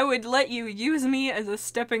you. I would let you use me as a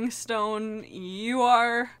stepping stone. You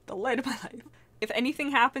are the light of my life. If anything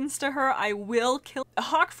happens to her, I will kill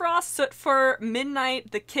Hawkfrost, Sootfur, Midnight,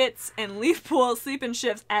 the Kits, and Leafpool sleeping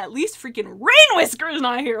shifts. At least freaking Rain Whisker's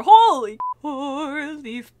not here. Holy poor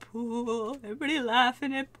Leafpool. Everybody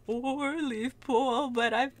laughing at poor Leafpool,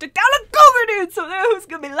 but I've took down a Cougar dude, so who's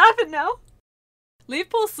gonna be laughing now?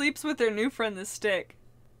 Leafpool sleeps with their new friend, the Stick.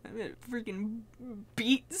 I'm gonna freaking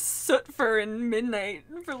beat Sootfur and Midnight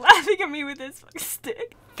for laughing at me with this fucking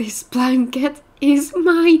stick. This blanket is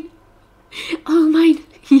mine. All mine.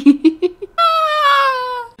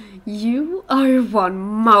 You are one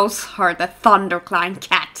mouse-hearted thundercline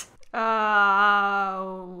cat.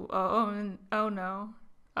 Oh no.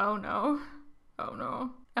 Oh no.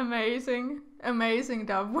 Amazing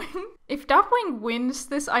Dubwing. If Dubwing wins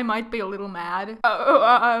this, I might be a little mad.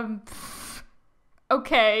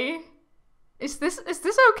 Okay. Is this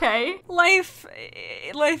okay? Life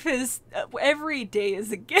is, every day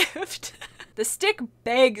is a gift. The Stick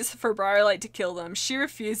begs for Briarlight to kill them. She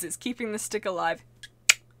refuses, keeping the Stick alive.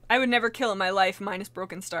 I would never kill in my life, minus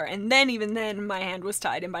Broken Star. And then, even then, my hand was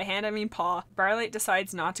tied. And by hand, I mean paw. Briarlight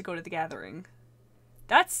decides not to go to the gathering.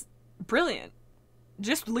 That's brilliant.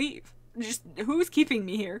 Just leave. Just, who's keeping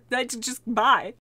me here? Just bye.